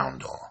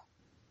expound on.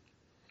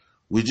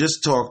 We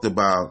just talked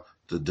about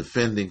the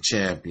defending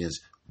champions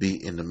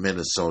beating the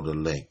Minnesota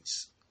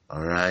Lynx,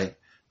 all right?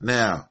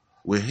 Now,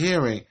 we're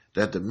hearing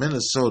that the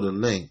Minnesota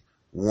Lynx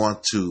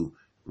want to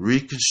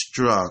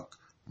reconstruct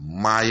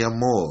Maya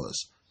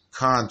Moore's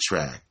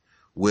contract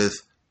with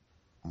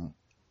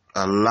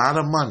a lot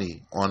of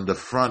money on the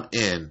front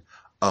end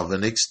of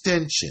an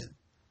extension.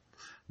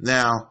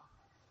 Now,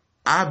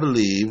 I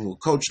believe,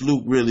 Coach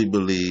Luke really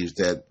believes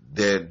that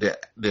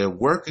they're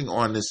working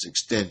on this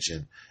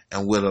extension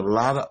and with a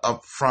lot of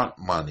upfront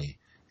money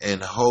in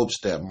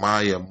hopes that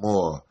Maya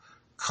Moore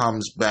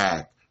comes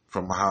back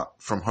from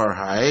her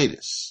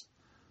hiatus.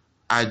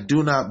 I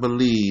do not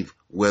believe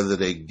whether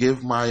they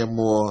give Maya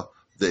Moore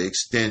the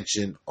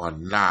extension or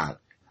not.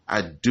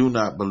 I do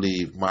not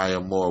believe Maya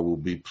Moore will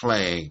be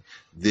playing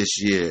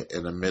this year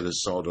in a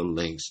Minnesota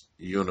Lynx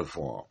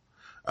uniform.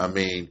 I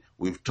mean,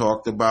 we've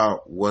talked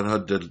about what her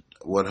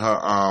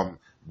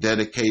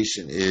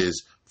dedication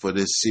is for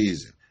this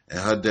season, and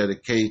her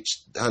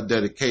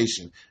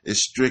dedication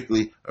is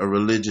strictly a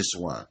religious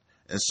one,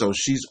 and so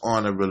she's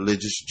on a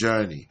religious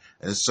journey.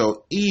 And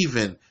so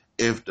even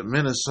if the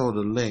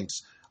Minnesota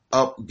Lynx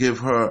give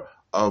her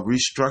a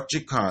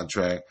restructured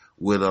contract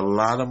with a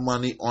lot of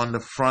money on the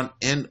front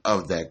end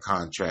of that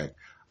contract,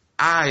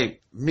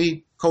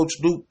 Coach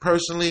Luke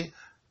personally,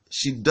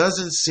 she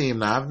doesn't seem,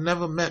 now I've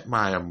never met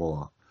Maya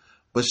Moore,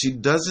 but she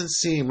doesn't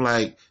seem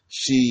like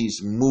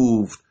she's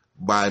moved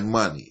by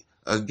money.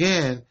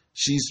 Again,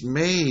 she's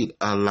made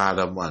a lot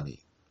of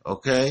money,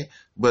 okay?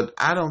 But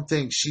I don't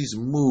think she's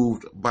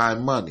moved by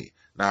money.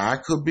 Now, I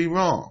could be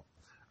wrong.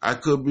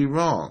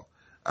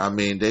 I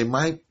mean, they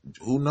might,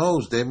 who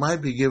knows, they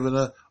might be giving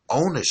her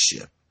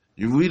ownership.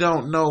 We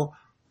don't know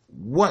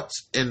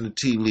what's in the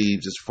tea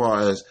leaves as far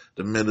as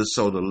the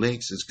Minnesota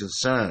Lynx is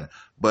concerned.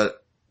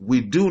 But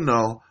we do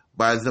know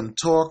by them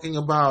talking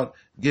about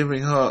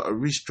giving her a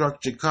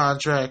restructured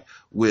contract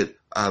with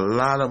a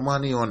lot of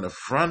money on the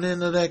front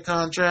end of that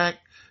contract.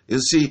 You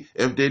see,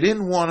 if they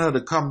didn't want her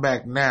to come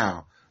back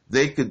now,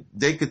 they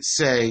could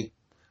say,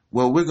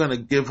 well, we're going to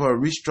give her a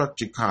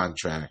restructured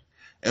contract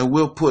and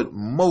we'll put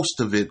most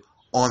of it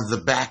on the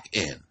back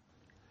end.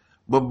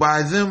 But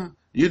by them,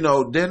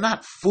 they're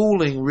not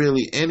fooling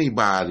really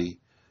anybody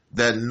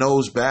that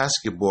knows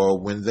basketball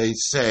when they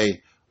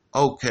say,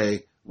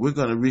 okay, we're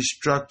going to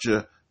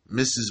restructure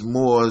Mrs.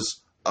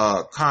 Moore's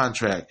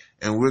contract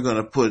and we're going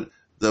to put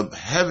the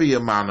heavy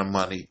amount of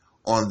money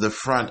on the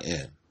front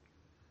end.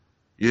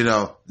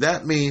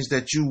 That means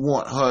that you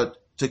want her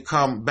to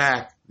come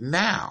back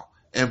now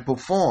and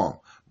perform.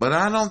 But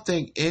I don't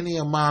think any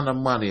amount of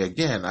money,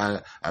 again,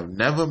 I've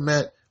never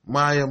met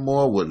Maya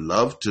Moore, would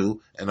love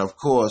to, and of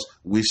course,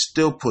 we're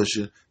still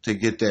pushing to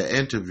get that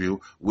interview.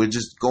 We're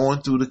just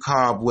going through the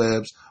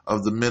cobwebs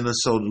of the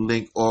Minnesota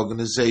Lynx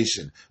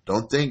organization.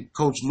 Don't think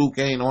Coach Luke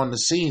ain't on the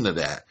scene of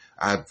that.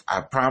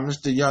 I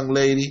promised the young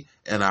lady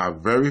in our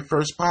very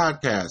first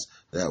podcast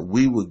that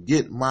we would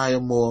get Maya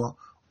Moore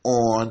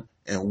on,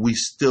 and we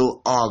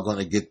still are going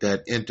to get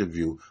that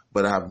interview.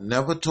 But I've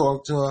never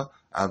talked to her.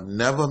 I've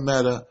never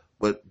met her.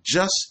 But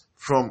just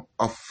from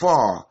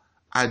afar,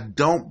 I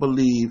don't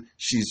believe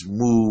she's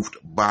moved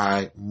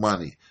by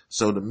money.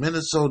 So the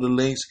Minnesota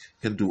Lynx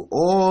can do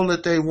all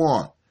that they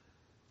want.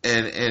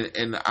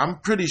 And I'm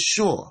pretty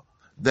sure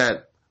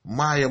that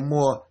Maya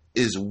Moore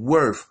is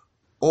worth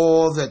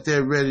all that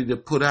they're ready to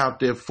put out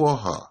there for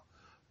her.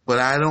 But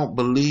I don't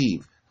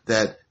believe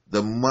that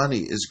the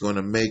money is going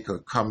to make her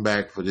come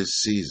back for this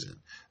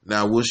season.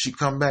 Now, will she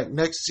come back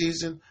next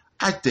season?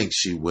 I think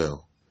she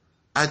will.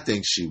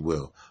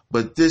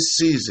 But this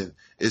season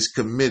is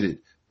committed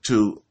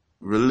to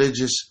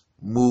religious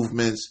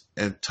movements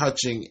and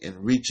touching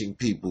and reaching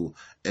people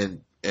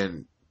and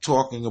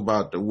talking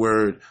about the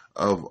word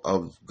of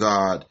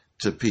God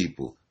to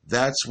people.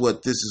 That's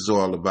what this is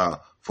all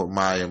about for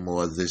Maya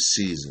Moore this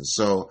season.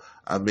 So,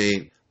 I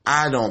mean,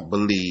 I don't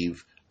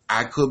believe,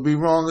 I could be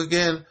wrong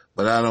again,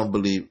 but I don't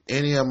believe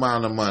any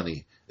amount of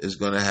money is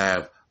going to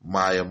have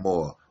Maya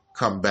Moore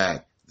come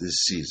back this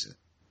season.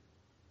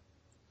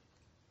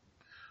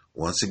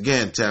 Once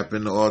again, tap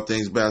into All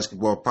Things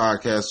Basketball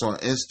Podcast on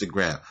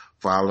Instagram.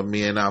 Follow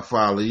me and I'll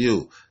follow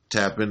you.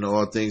 Tap into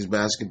All Things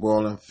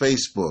Basketball on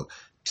Facebook.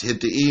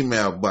 Hit the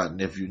email button.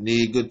 If you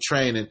need good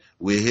training,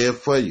 we're here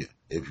for you.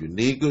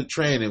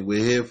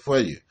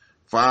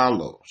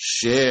 Follow,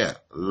 share,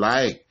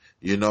 like.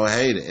 Hey,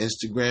 the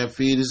Instagram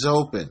feed is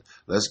open.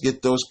 Let's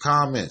get those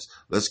comments.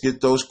 Let's get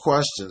those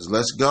questions.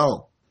 Let's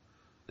go.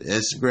 The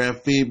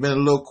Instagram feed been a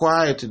little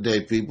quiet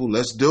today, people.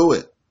 Let's do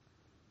it.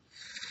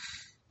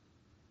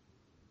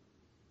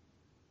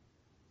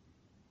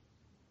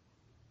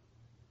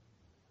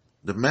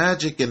 The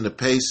Magic and the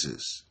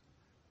Pacers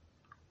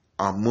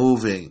are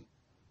moving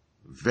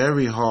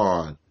very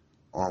hard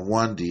on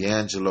one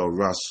D'Angelo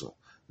Russell.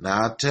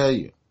 Now, I'll tell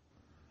you,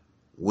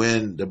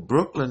 when the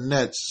Brooklyn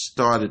Nets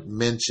started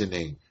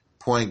mentioning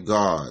point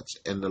guards,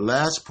 and the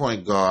last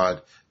point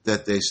guard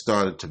that they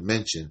started to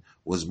mention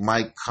was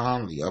Mike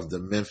Conley of the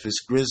Memphis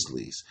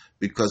Grizzlies,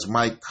 because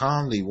Mike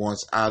Conley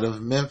wants out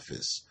of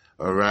Memphis,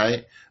 all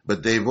right?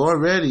 But they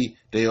already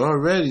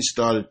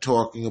started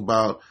talking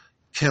about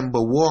Kemba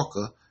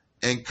Walker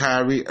and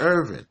Kyrie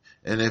Irving.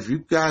 And if you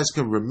guys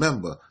can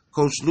remember,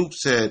 Coach Luke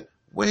said,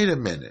 wait a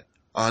minute,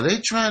 are they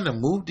trying to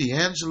move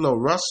D'Angelo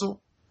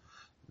Russell?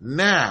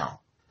 Now,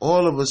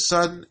 all of a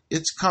sudden,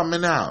 it's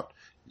coming out.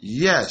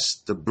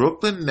 Yes, the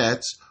Brooklyn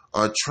Nets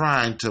are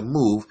trying to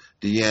move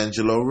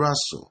D'Angelo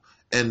Russell.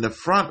 And the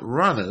front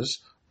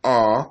runners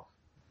are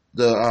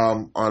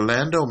the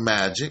Orlando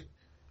Magic,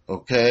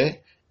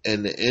 okay,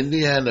 and the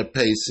Indiana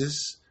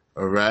Pacers,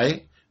 all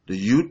right, the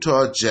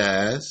Utah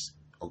Jazz,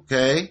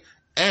 okay,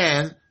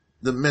 and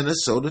the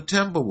Minnesota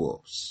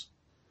Timberwolves.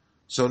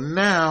 So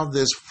now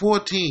there's 4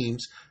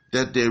 teams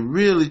that they're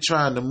really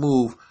trying to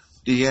move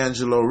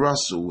D'Angelo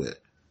Russell with,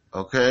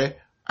 okay?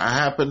 I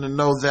happen to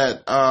know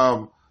that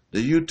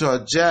the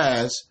Utah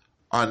Jazz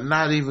are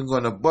not even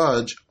going to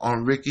budge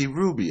on Ricky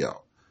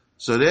Rubio.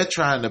 So they're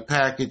trying to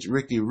package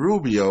Ricky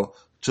Rubio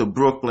to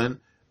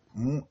Brooklyn,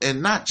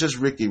 and not just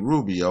Ricky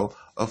Rubio,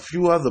 a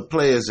few other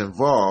players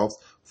involved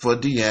for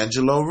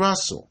D'Angelo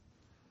Russell.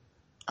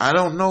 I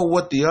don't know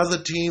what the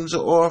other teams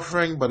are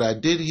offering, but I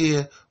did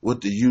hear what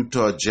the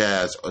Utah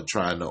Jazz are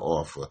trying to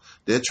offer.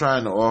 They're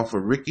trying to offer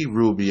Ricky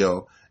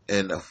Rubio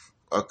and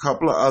a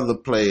couple of other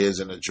players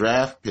and a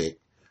draft pick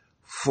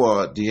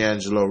for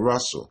D'Angelo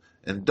Russell.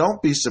 And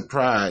don't be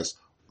surprised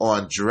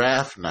on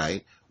draft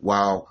night,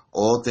 while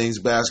All Things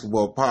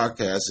Basketball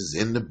Podcast is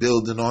in the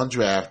building on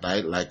draft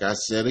night, like I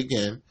said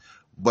again,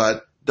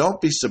 but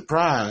don't be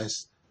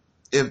surprised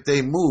if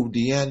they move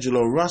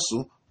D'Angelo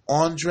Russell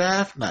on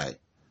draft night.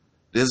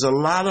 There's a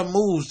lot of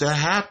moves that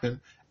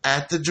happen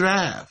at the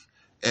draft.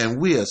 And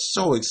we are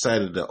so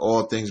excited that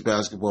All Things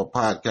Basketball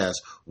Podcast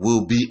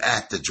will be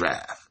at the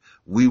draft.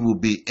 We will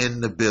be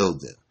in the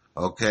building.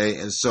 Okay?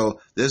 And so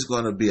there's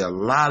going to be a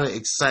lot of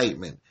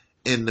excitement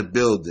in the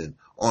building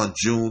on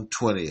June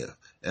 20th.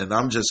 And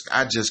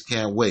I just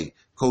can't wait.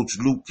 Coach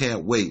Luke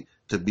can't wait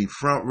to be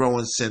front row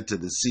and center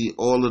to see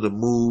all of the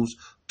moves,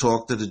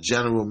 talk to the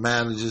general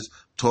managers,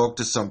 talk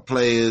to some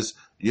players.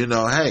 You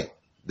know, hey,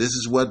 this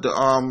is what the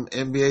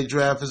NBA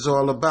draft is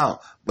all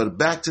about. But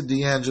back to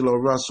D'Angelo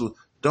Russell,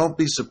 don't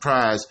be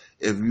surprised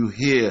if you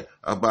hear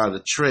about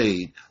a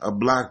trade, a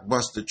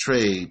blockbuster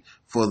trade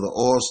for the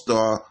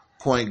all-star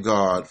point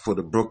guard for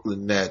the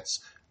Brooklyn Nets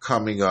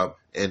coming up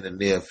in the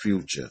near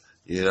future.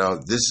 You know,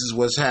 this is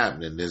what's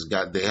happening.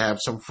 They have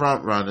some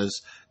front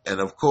runners, and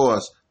of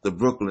course, the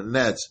Brooklyn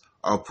Nets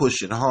are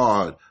pushing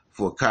hard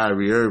for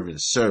Kyrie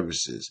Irving's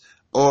services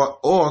or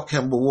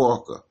Kemba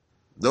Walker.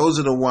 Those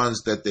are the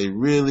ones that they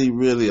really,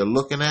 really are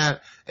looking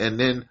at. And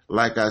then,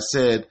 like I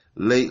said,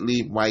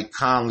 lately, Mike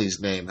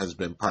Conley's name has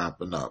been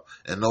popping up.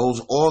 And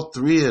all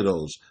three of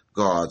those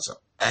guards are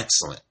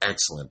excellent,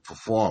 excellent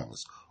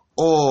performers.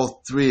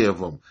 All three of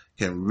them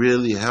can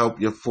really help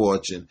your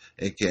fortune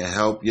and can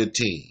help your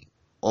team.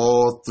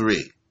 All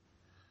three.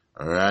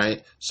 All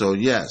right? So,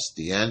 yes,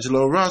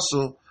 D'Angelo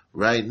Russell,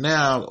 right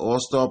now,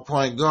 all-star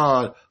point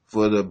guard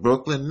for the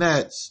Brooklyn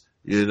Nets,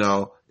 you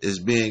know, is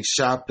being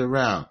shopped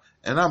around.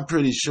 And I'm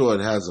pretty sure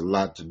it has a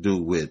lot to do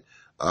with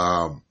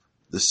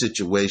the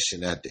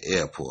situation at the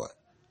airport.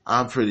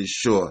 I'm pretty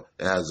sure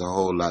it has a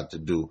whole lot to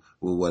do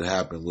with what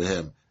happened with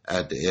him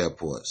at the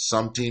airport.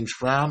 Some teams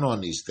frown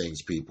on these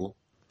things, people.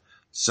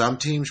 Some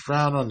teams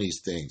frown on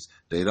these things.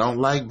 They don't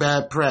like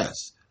bad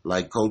press.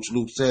 Like Coach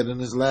Luke said in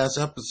his last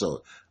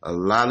episode, a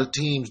lot of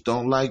teams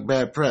don't like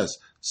bad press.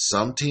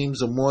 Some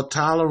teams are more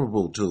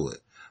tolerable to it.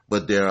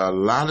 But there are a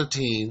lot of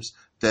teams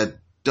that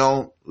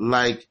don't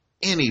like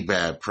any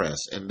bad press,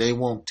 and they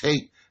won't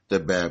take the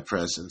bad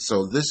press. And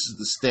so this is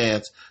the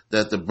stance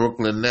that the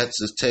Brooklyn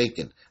Nets is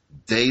taking.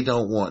 They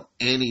don't want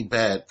any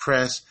bad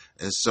press.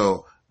 And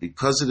so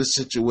because of the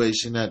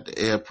situation at the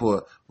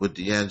airport with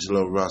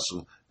D'Angelo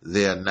Russell,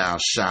 they're now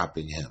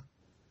shopping him.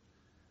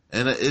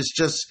 And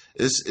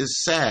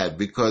it's sad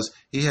because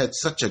he had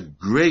such a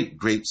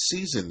great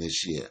season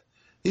this year.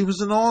 He was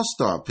an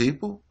all-star,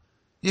 people.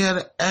 He had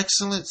an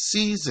excellent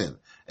season.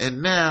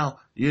 And now,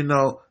 you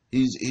know,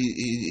 he's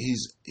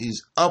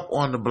up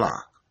on the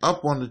block,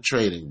 up on the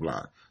trading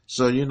block.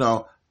 So, you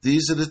know,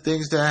 these are the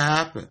things that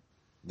happen.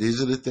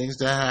 These are the things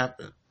that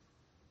happen.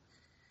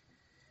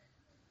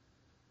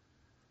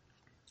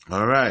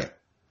 All right.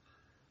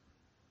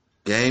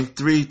 Game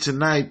 3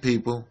 tonight,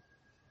 people.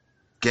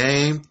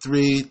 Game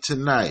 3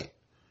 tonight.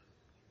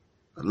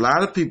 A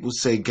lot of people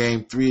say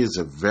Game 3 is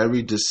a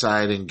very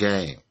deciding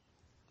game.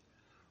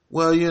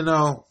 Well, you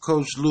know,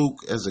 Coach Luke,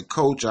 as a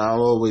coach,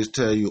 I'll always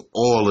tell you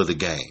all of the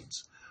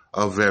games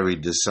are very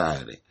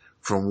deciding.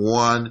 From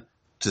 1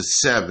 to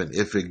 7,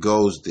 if it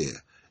goes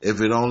there. If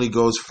it only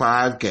goes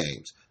 5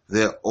 games,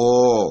 they're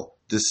all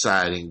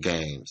deciding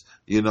games.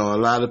 You know,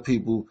 a lot of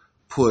people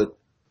put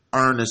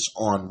earnest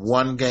on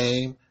one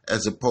game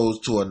as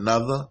opposed to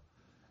another.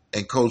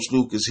 And Coach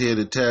Luke is here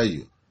to tell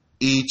you,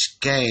 each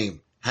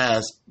game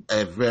has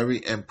a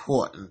very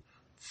important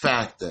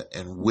factor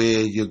in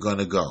where you're going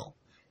to go.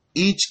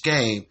 Each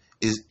game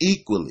is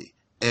equally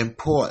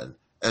important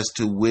as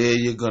to where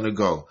you're going to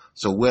go.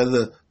 So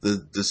whether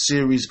the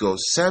series goes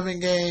 7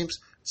 games,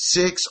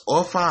 6,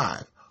 or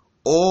 5,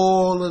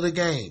 all of the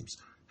games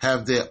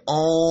have their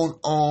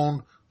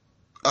own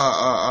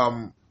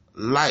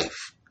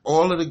life.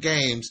 All of the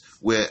games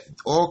where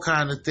all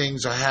kind of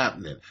things are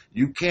happening.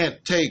 You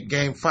can't take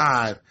Game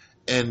 5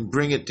 and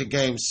bring it to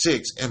Game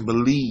 6 and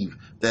believe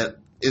that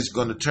it's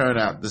going to turn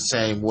out the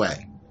same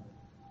way.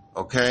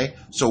 Okay?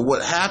 So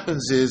what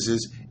happens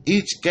is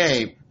each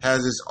game has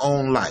its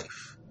own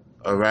life.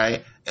 All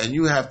right? And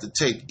you have to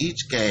take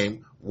each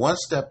game one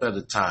step at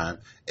a time,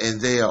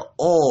 and they are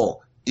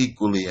all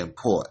equally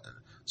important.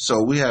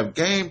 So we have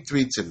Game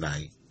 3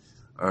 tonight.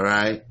 All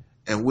right?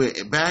 And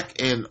we're back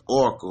in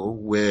Oracle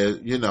where,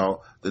 you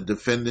know, the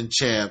defending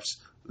champs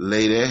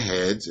lay their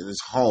heads in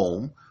his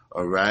home,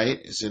 all right?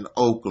 It's in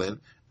Oakland.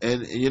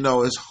 And, you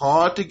know, it's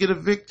hard to get a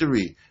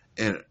victory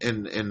in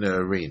the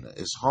arena.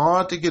 It's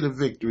hard to get a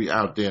victory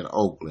out there in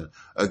Oakland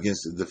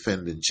against the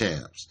defending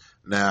champs.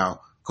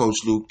 Now, Coach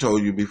Luke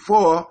told you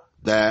before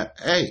that,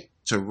 hey,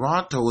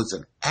 Toronto is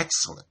an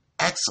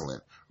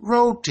excellent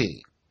road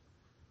team.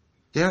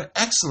 They're an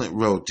excellent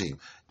road team.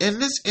 In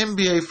this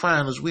NBA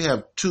Finals, we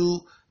have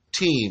 2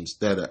 teams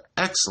that are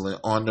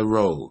excellent on the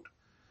road.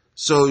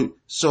 So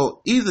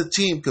either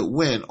team could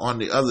win on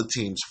the other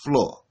team's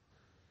floor.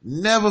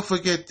 Never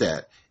forget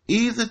that.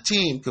 Either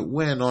team could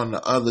win on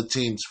the other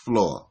team's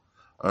floor.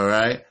 All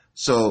right.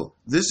 So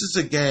this is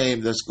a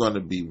game that's going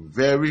to be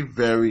very,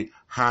 very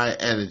high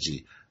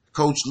energy.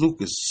 Coach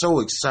Luke is so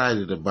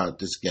excited about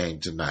this game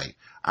tonight.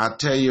 I'll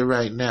tell you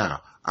right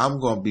now, I'm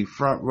going to be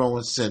front row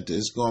and center.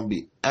 It's going to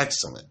be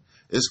excellent.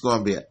 It's going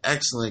to be an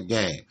excellent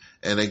game.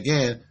 And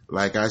again,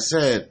 like I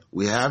said,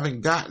 we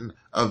haven't gotten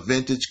a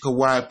vintage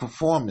Kawhi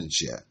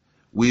performance yet.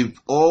 We've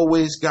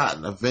always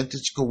gotten a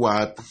vintage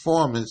Kawhi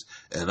performance,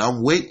 and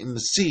I'm waiting to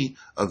see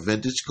a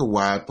vintage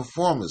Kawhi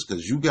performance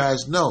because you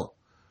guys know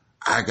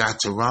I got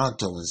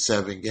Toronto in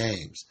 7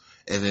 games.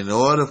 And in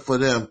order for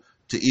them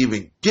to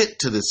even get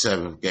to the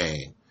 7th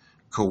game,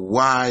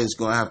 Kawhi is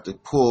going to have to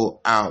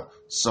pull out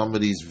some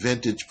of these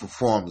vintage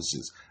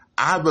performances.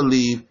 I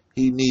believe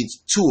he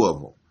needs 2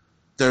 of them.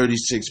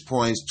 36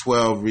 points,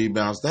 12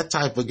 rebounds, that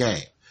type of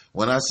game.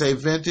 When I say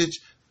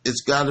vintage,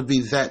 it's got to be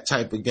that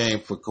type of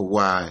game for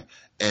Kawhi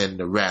and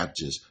the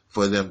Raptors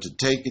for them to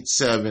take it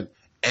 7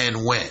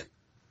 and win.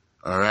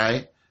 All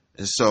right?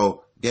 And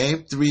so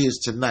game 3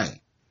 is tonight.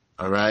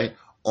 All right?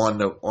 On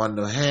the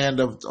other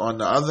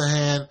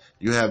hand,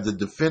 you have the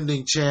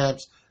defending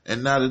champs,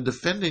 and now the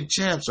defending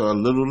champs are a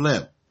little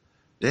limp.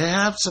 They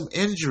have some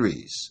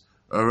injuries.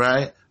 All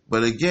right?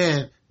 But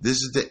again, this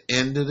is the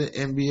end of the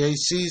NBA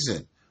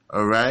season.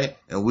 All right?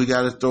 And we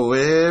got to throw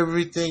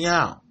everything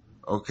out.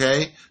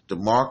 Okay?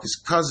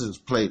 DeMarcus Cousins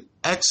played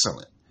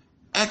excellent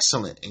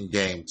in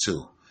game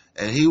 2.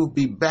 And he will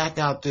be back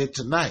out there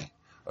tonight.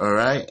 All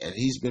right? And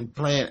he's been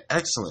playing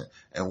excellent.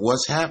 And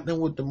what's happening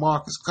with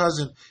DeMarcus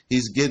Cousins,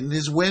 he's getting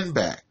his win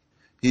back.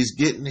 He's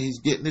getting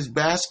his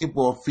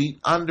basketball feet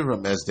under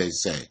him, as they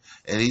say.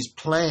 And he's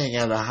playing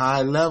at a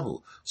high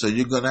level. So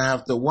you're going to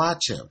have to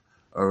watch him.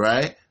 All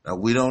right? Now,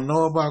 we don't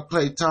know about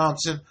Klay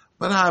Thompson,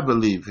 but I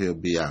believe he'll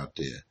be out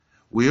there.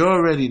 We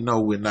already know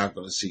we're not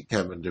going to see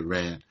Kevin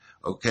Durant,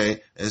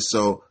 okay? And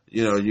so,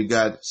 you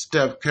got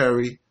Steph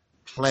Curry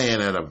playing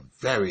at a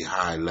very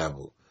high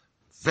level,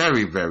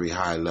 very, very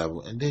high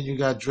level. And then you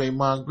got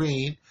Draymond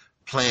Green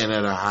playing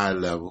at a high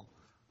level.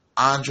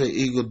 Andre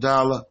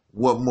Iguodala,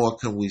 what more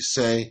can we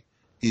say?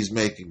 He's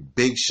making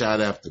big shot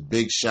after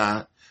big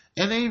shot.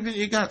 And even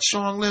you got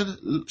Sean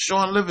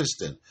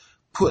Livingston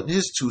putting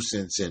his 2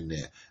 cents in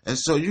there. And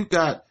so you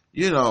got,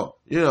 you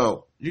got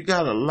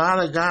a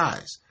lot of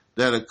guys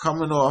that are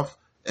coming off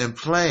and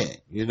playing,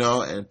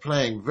 and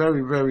playing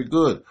very, very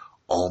good.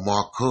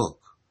 Omar Cook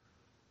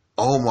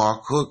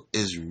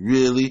is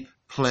really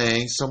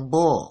playing some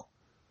ball.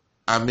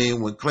 I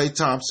mean, when Klay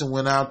Thompson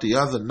went out the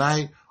other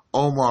night,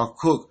 Omar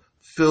Cook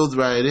filled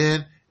right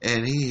in,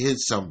 and he hit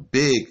some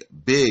big,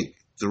 big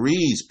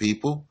threes,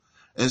 people.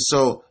 And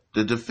so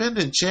the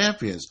defending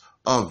champions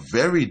are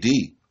very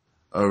deep,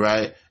 all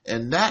right?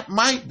 And that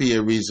might be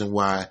a reason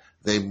why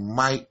they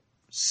might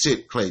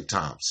sit Klay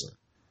Thompson.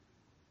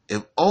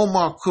 If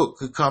Omar Cook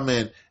could come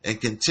in and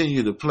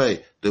continue to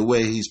play the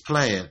way he's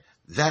playing,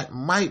 that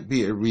might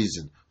be a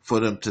reason for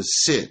them to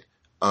sit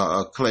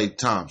Klay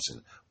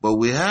Thompson. But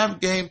we have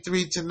game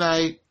 3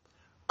 tonight.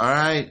 All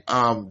right.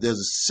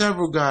 There's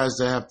several guys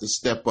that have to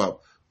step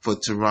up for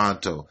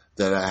Toronto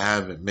that I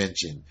haven't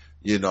mentioned.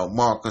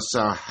 Marc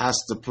Gasol has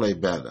to play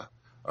better.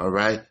 All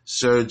right.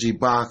 Serge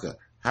Ibaka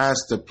has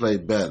to play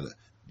better.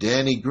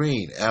 Danny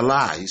Green,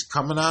 L.I., he's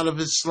coming out of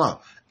his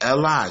slump.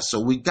 L.I., so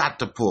we got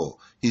to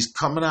pull. He's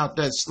coming out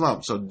that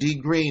slump. So D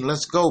Green,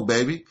 let's go,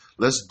 baby.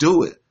 Let's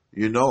do it.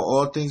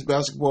 All Things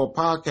Basketball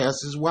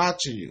Podcast is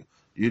watching you.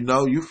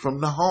 You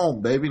from the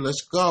home, baby.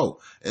 Let's go.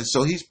 And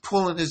so he's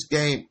pulling his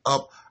game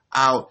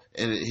out,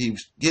 and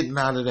he's getting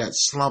out of that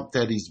slump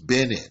that he's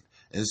been in.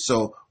 And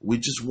so we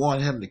just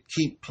want him to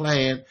keep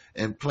playing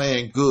and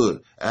playing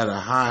good at a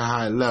high,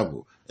 high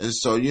level. And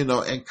so,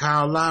 and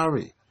Kyle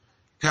Lowry.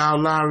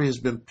 Kyle Lowry has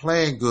been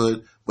playing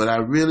good, but I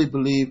really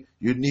believe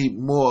you need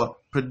more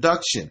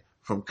production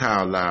from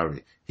Kyle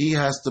Lowry. He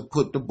has to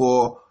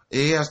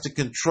he has to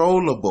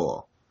control the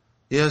ball.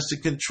 He has to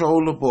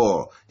control the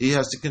ball. He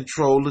has to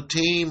control the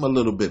team a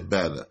little bit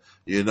better,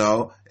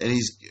 And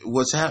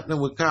what's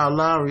happening with Kyle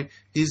Lowry,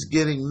 he's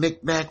getting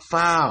knick-knack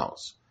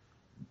fouls.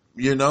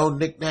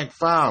 Knick-knack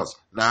fouls.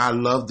 Now, I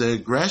love the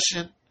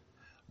aggression,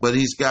 but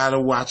he's got to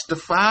watch the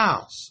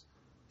fouls.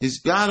 He's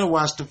got to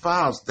watch the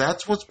fouls.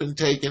 That's what's been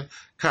taking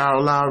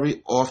Kyle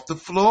Lowry off the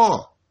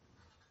floor.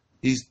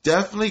 He's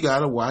definitely got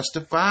to watch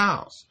the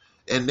fouls.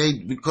 And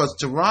because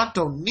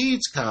Toronto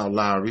needs Kyle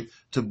Lowry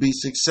to be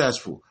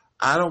successful.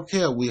 I don't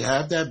care. We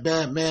have that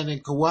bad man in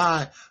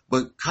Kawhi,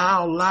 but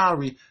Kyle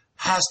Lowry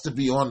has to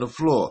be on the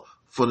floor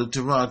for the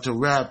Toronto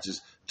Raptors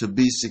to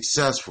be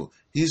successful.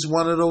 He's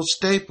one of those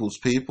staples,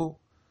 people.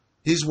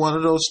 He's one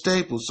of those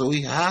staples. So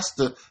he has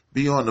to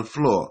be on the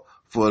floor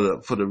for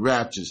the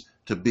Raptors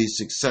to be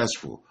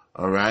successful.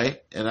 All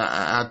right? And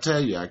I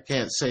tell you, I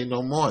can't say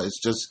no more. It's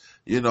just,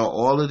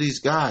 all of these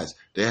guys,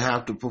 they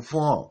have to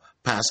perform.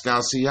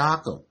 Pascal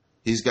Siakam,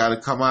 he's got to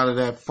come out of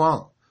that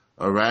funk.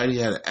 All right? He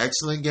had an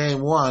excellent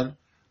game 1,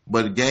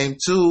 but game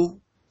 2,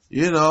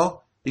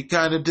 he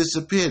kind of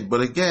disappeared.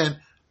 But again,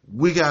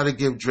 we got to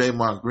give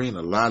Draymond Green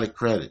a lot of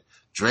credit.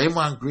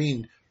 Draymond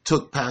Green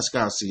took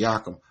Pascal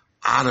Siakam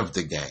out of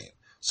the game.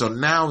 So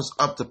now it's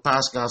up to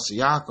Pascal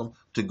Siakam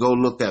to go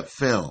look at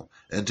film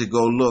and to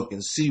go look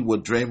and see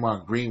what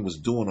Draymond Green was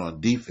doing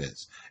on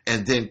defense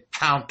and then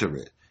counter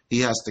it. He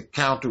has to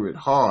counter it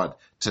hard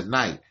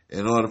tonight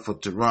in order for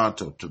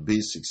Toronto to be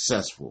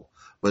successful.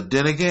 But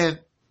then again,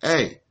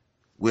 hey,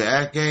 we're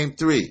at game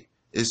 3.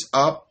 It's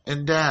up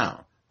and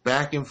down,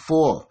 back and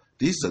forth.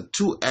 These are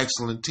 2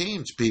 excellent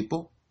teams,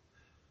 people.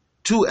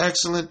 2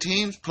 excellent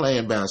teams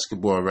playing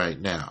basketball right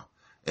now.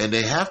 And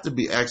they have to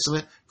be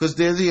excellent because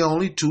they're the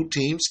only 2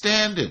 teams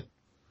standing.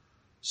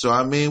 So,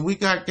 I mean, we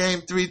got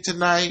game 3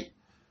 tonight,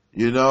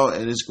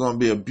 and it's going to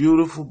be a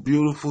beautiful,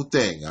 beautiful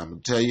thing. I'm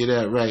going to tell you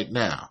that right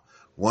now.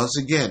 Once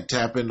again,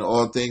 tap into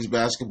All Things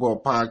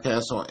Basketball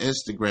Podcast on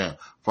Instagram.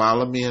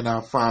 Follow me and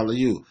I'll follow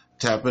you.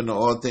 Tap into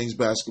All Things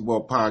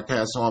Basketball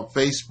Podcast on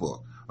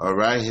Facebook. All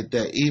right, hit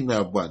that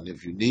email button.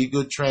 If you need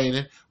good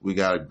training, we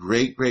got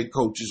great, great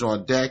coaches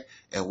on deck,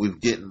 and we're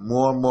getting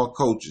more and more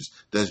coaches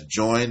that's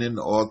joining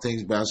the All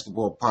Things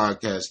Basketball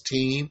Podcast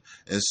team.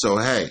 And so,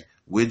 hey,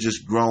 we're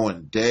just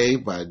growing day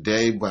by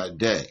day by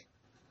day.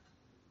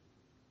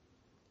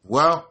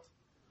 Well,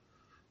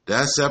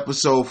 that's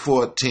episode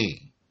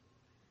 14.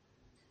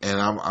 And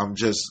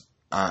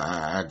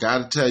I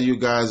got to tell you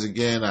guys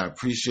again, I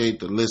appreciate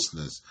the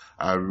listeners.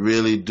 I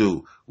really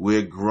do.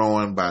 We're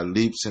growing by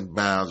leaps and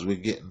bounds. We're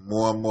getting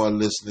more and more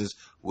listeners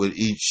with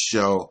each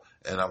show,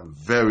 and I'm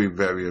very,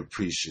 very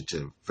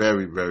appreciative.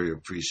 Very, very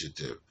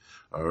appreciative.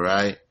 All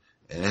right?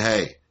 And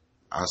hey,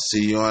 I'll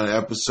see you on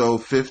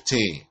episode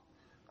 15.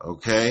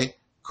 Okay?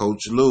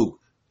 Coach Luke,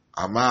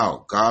 I'm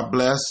out. God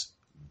bless.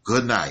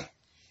 Good night.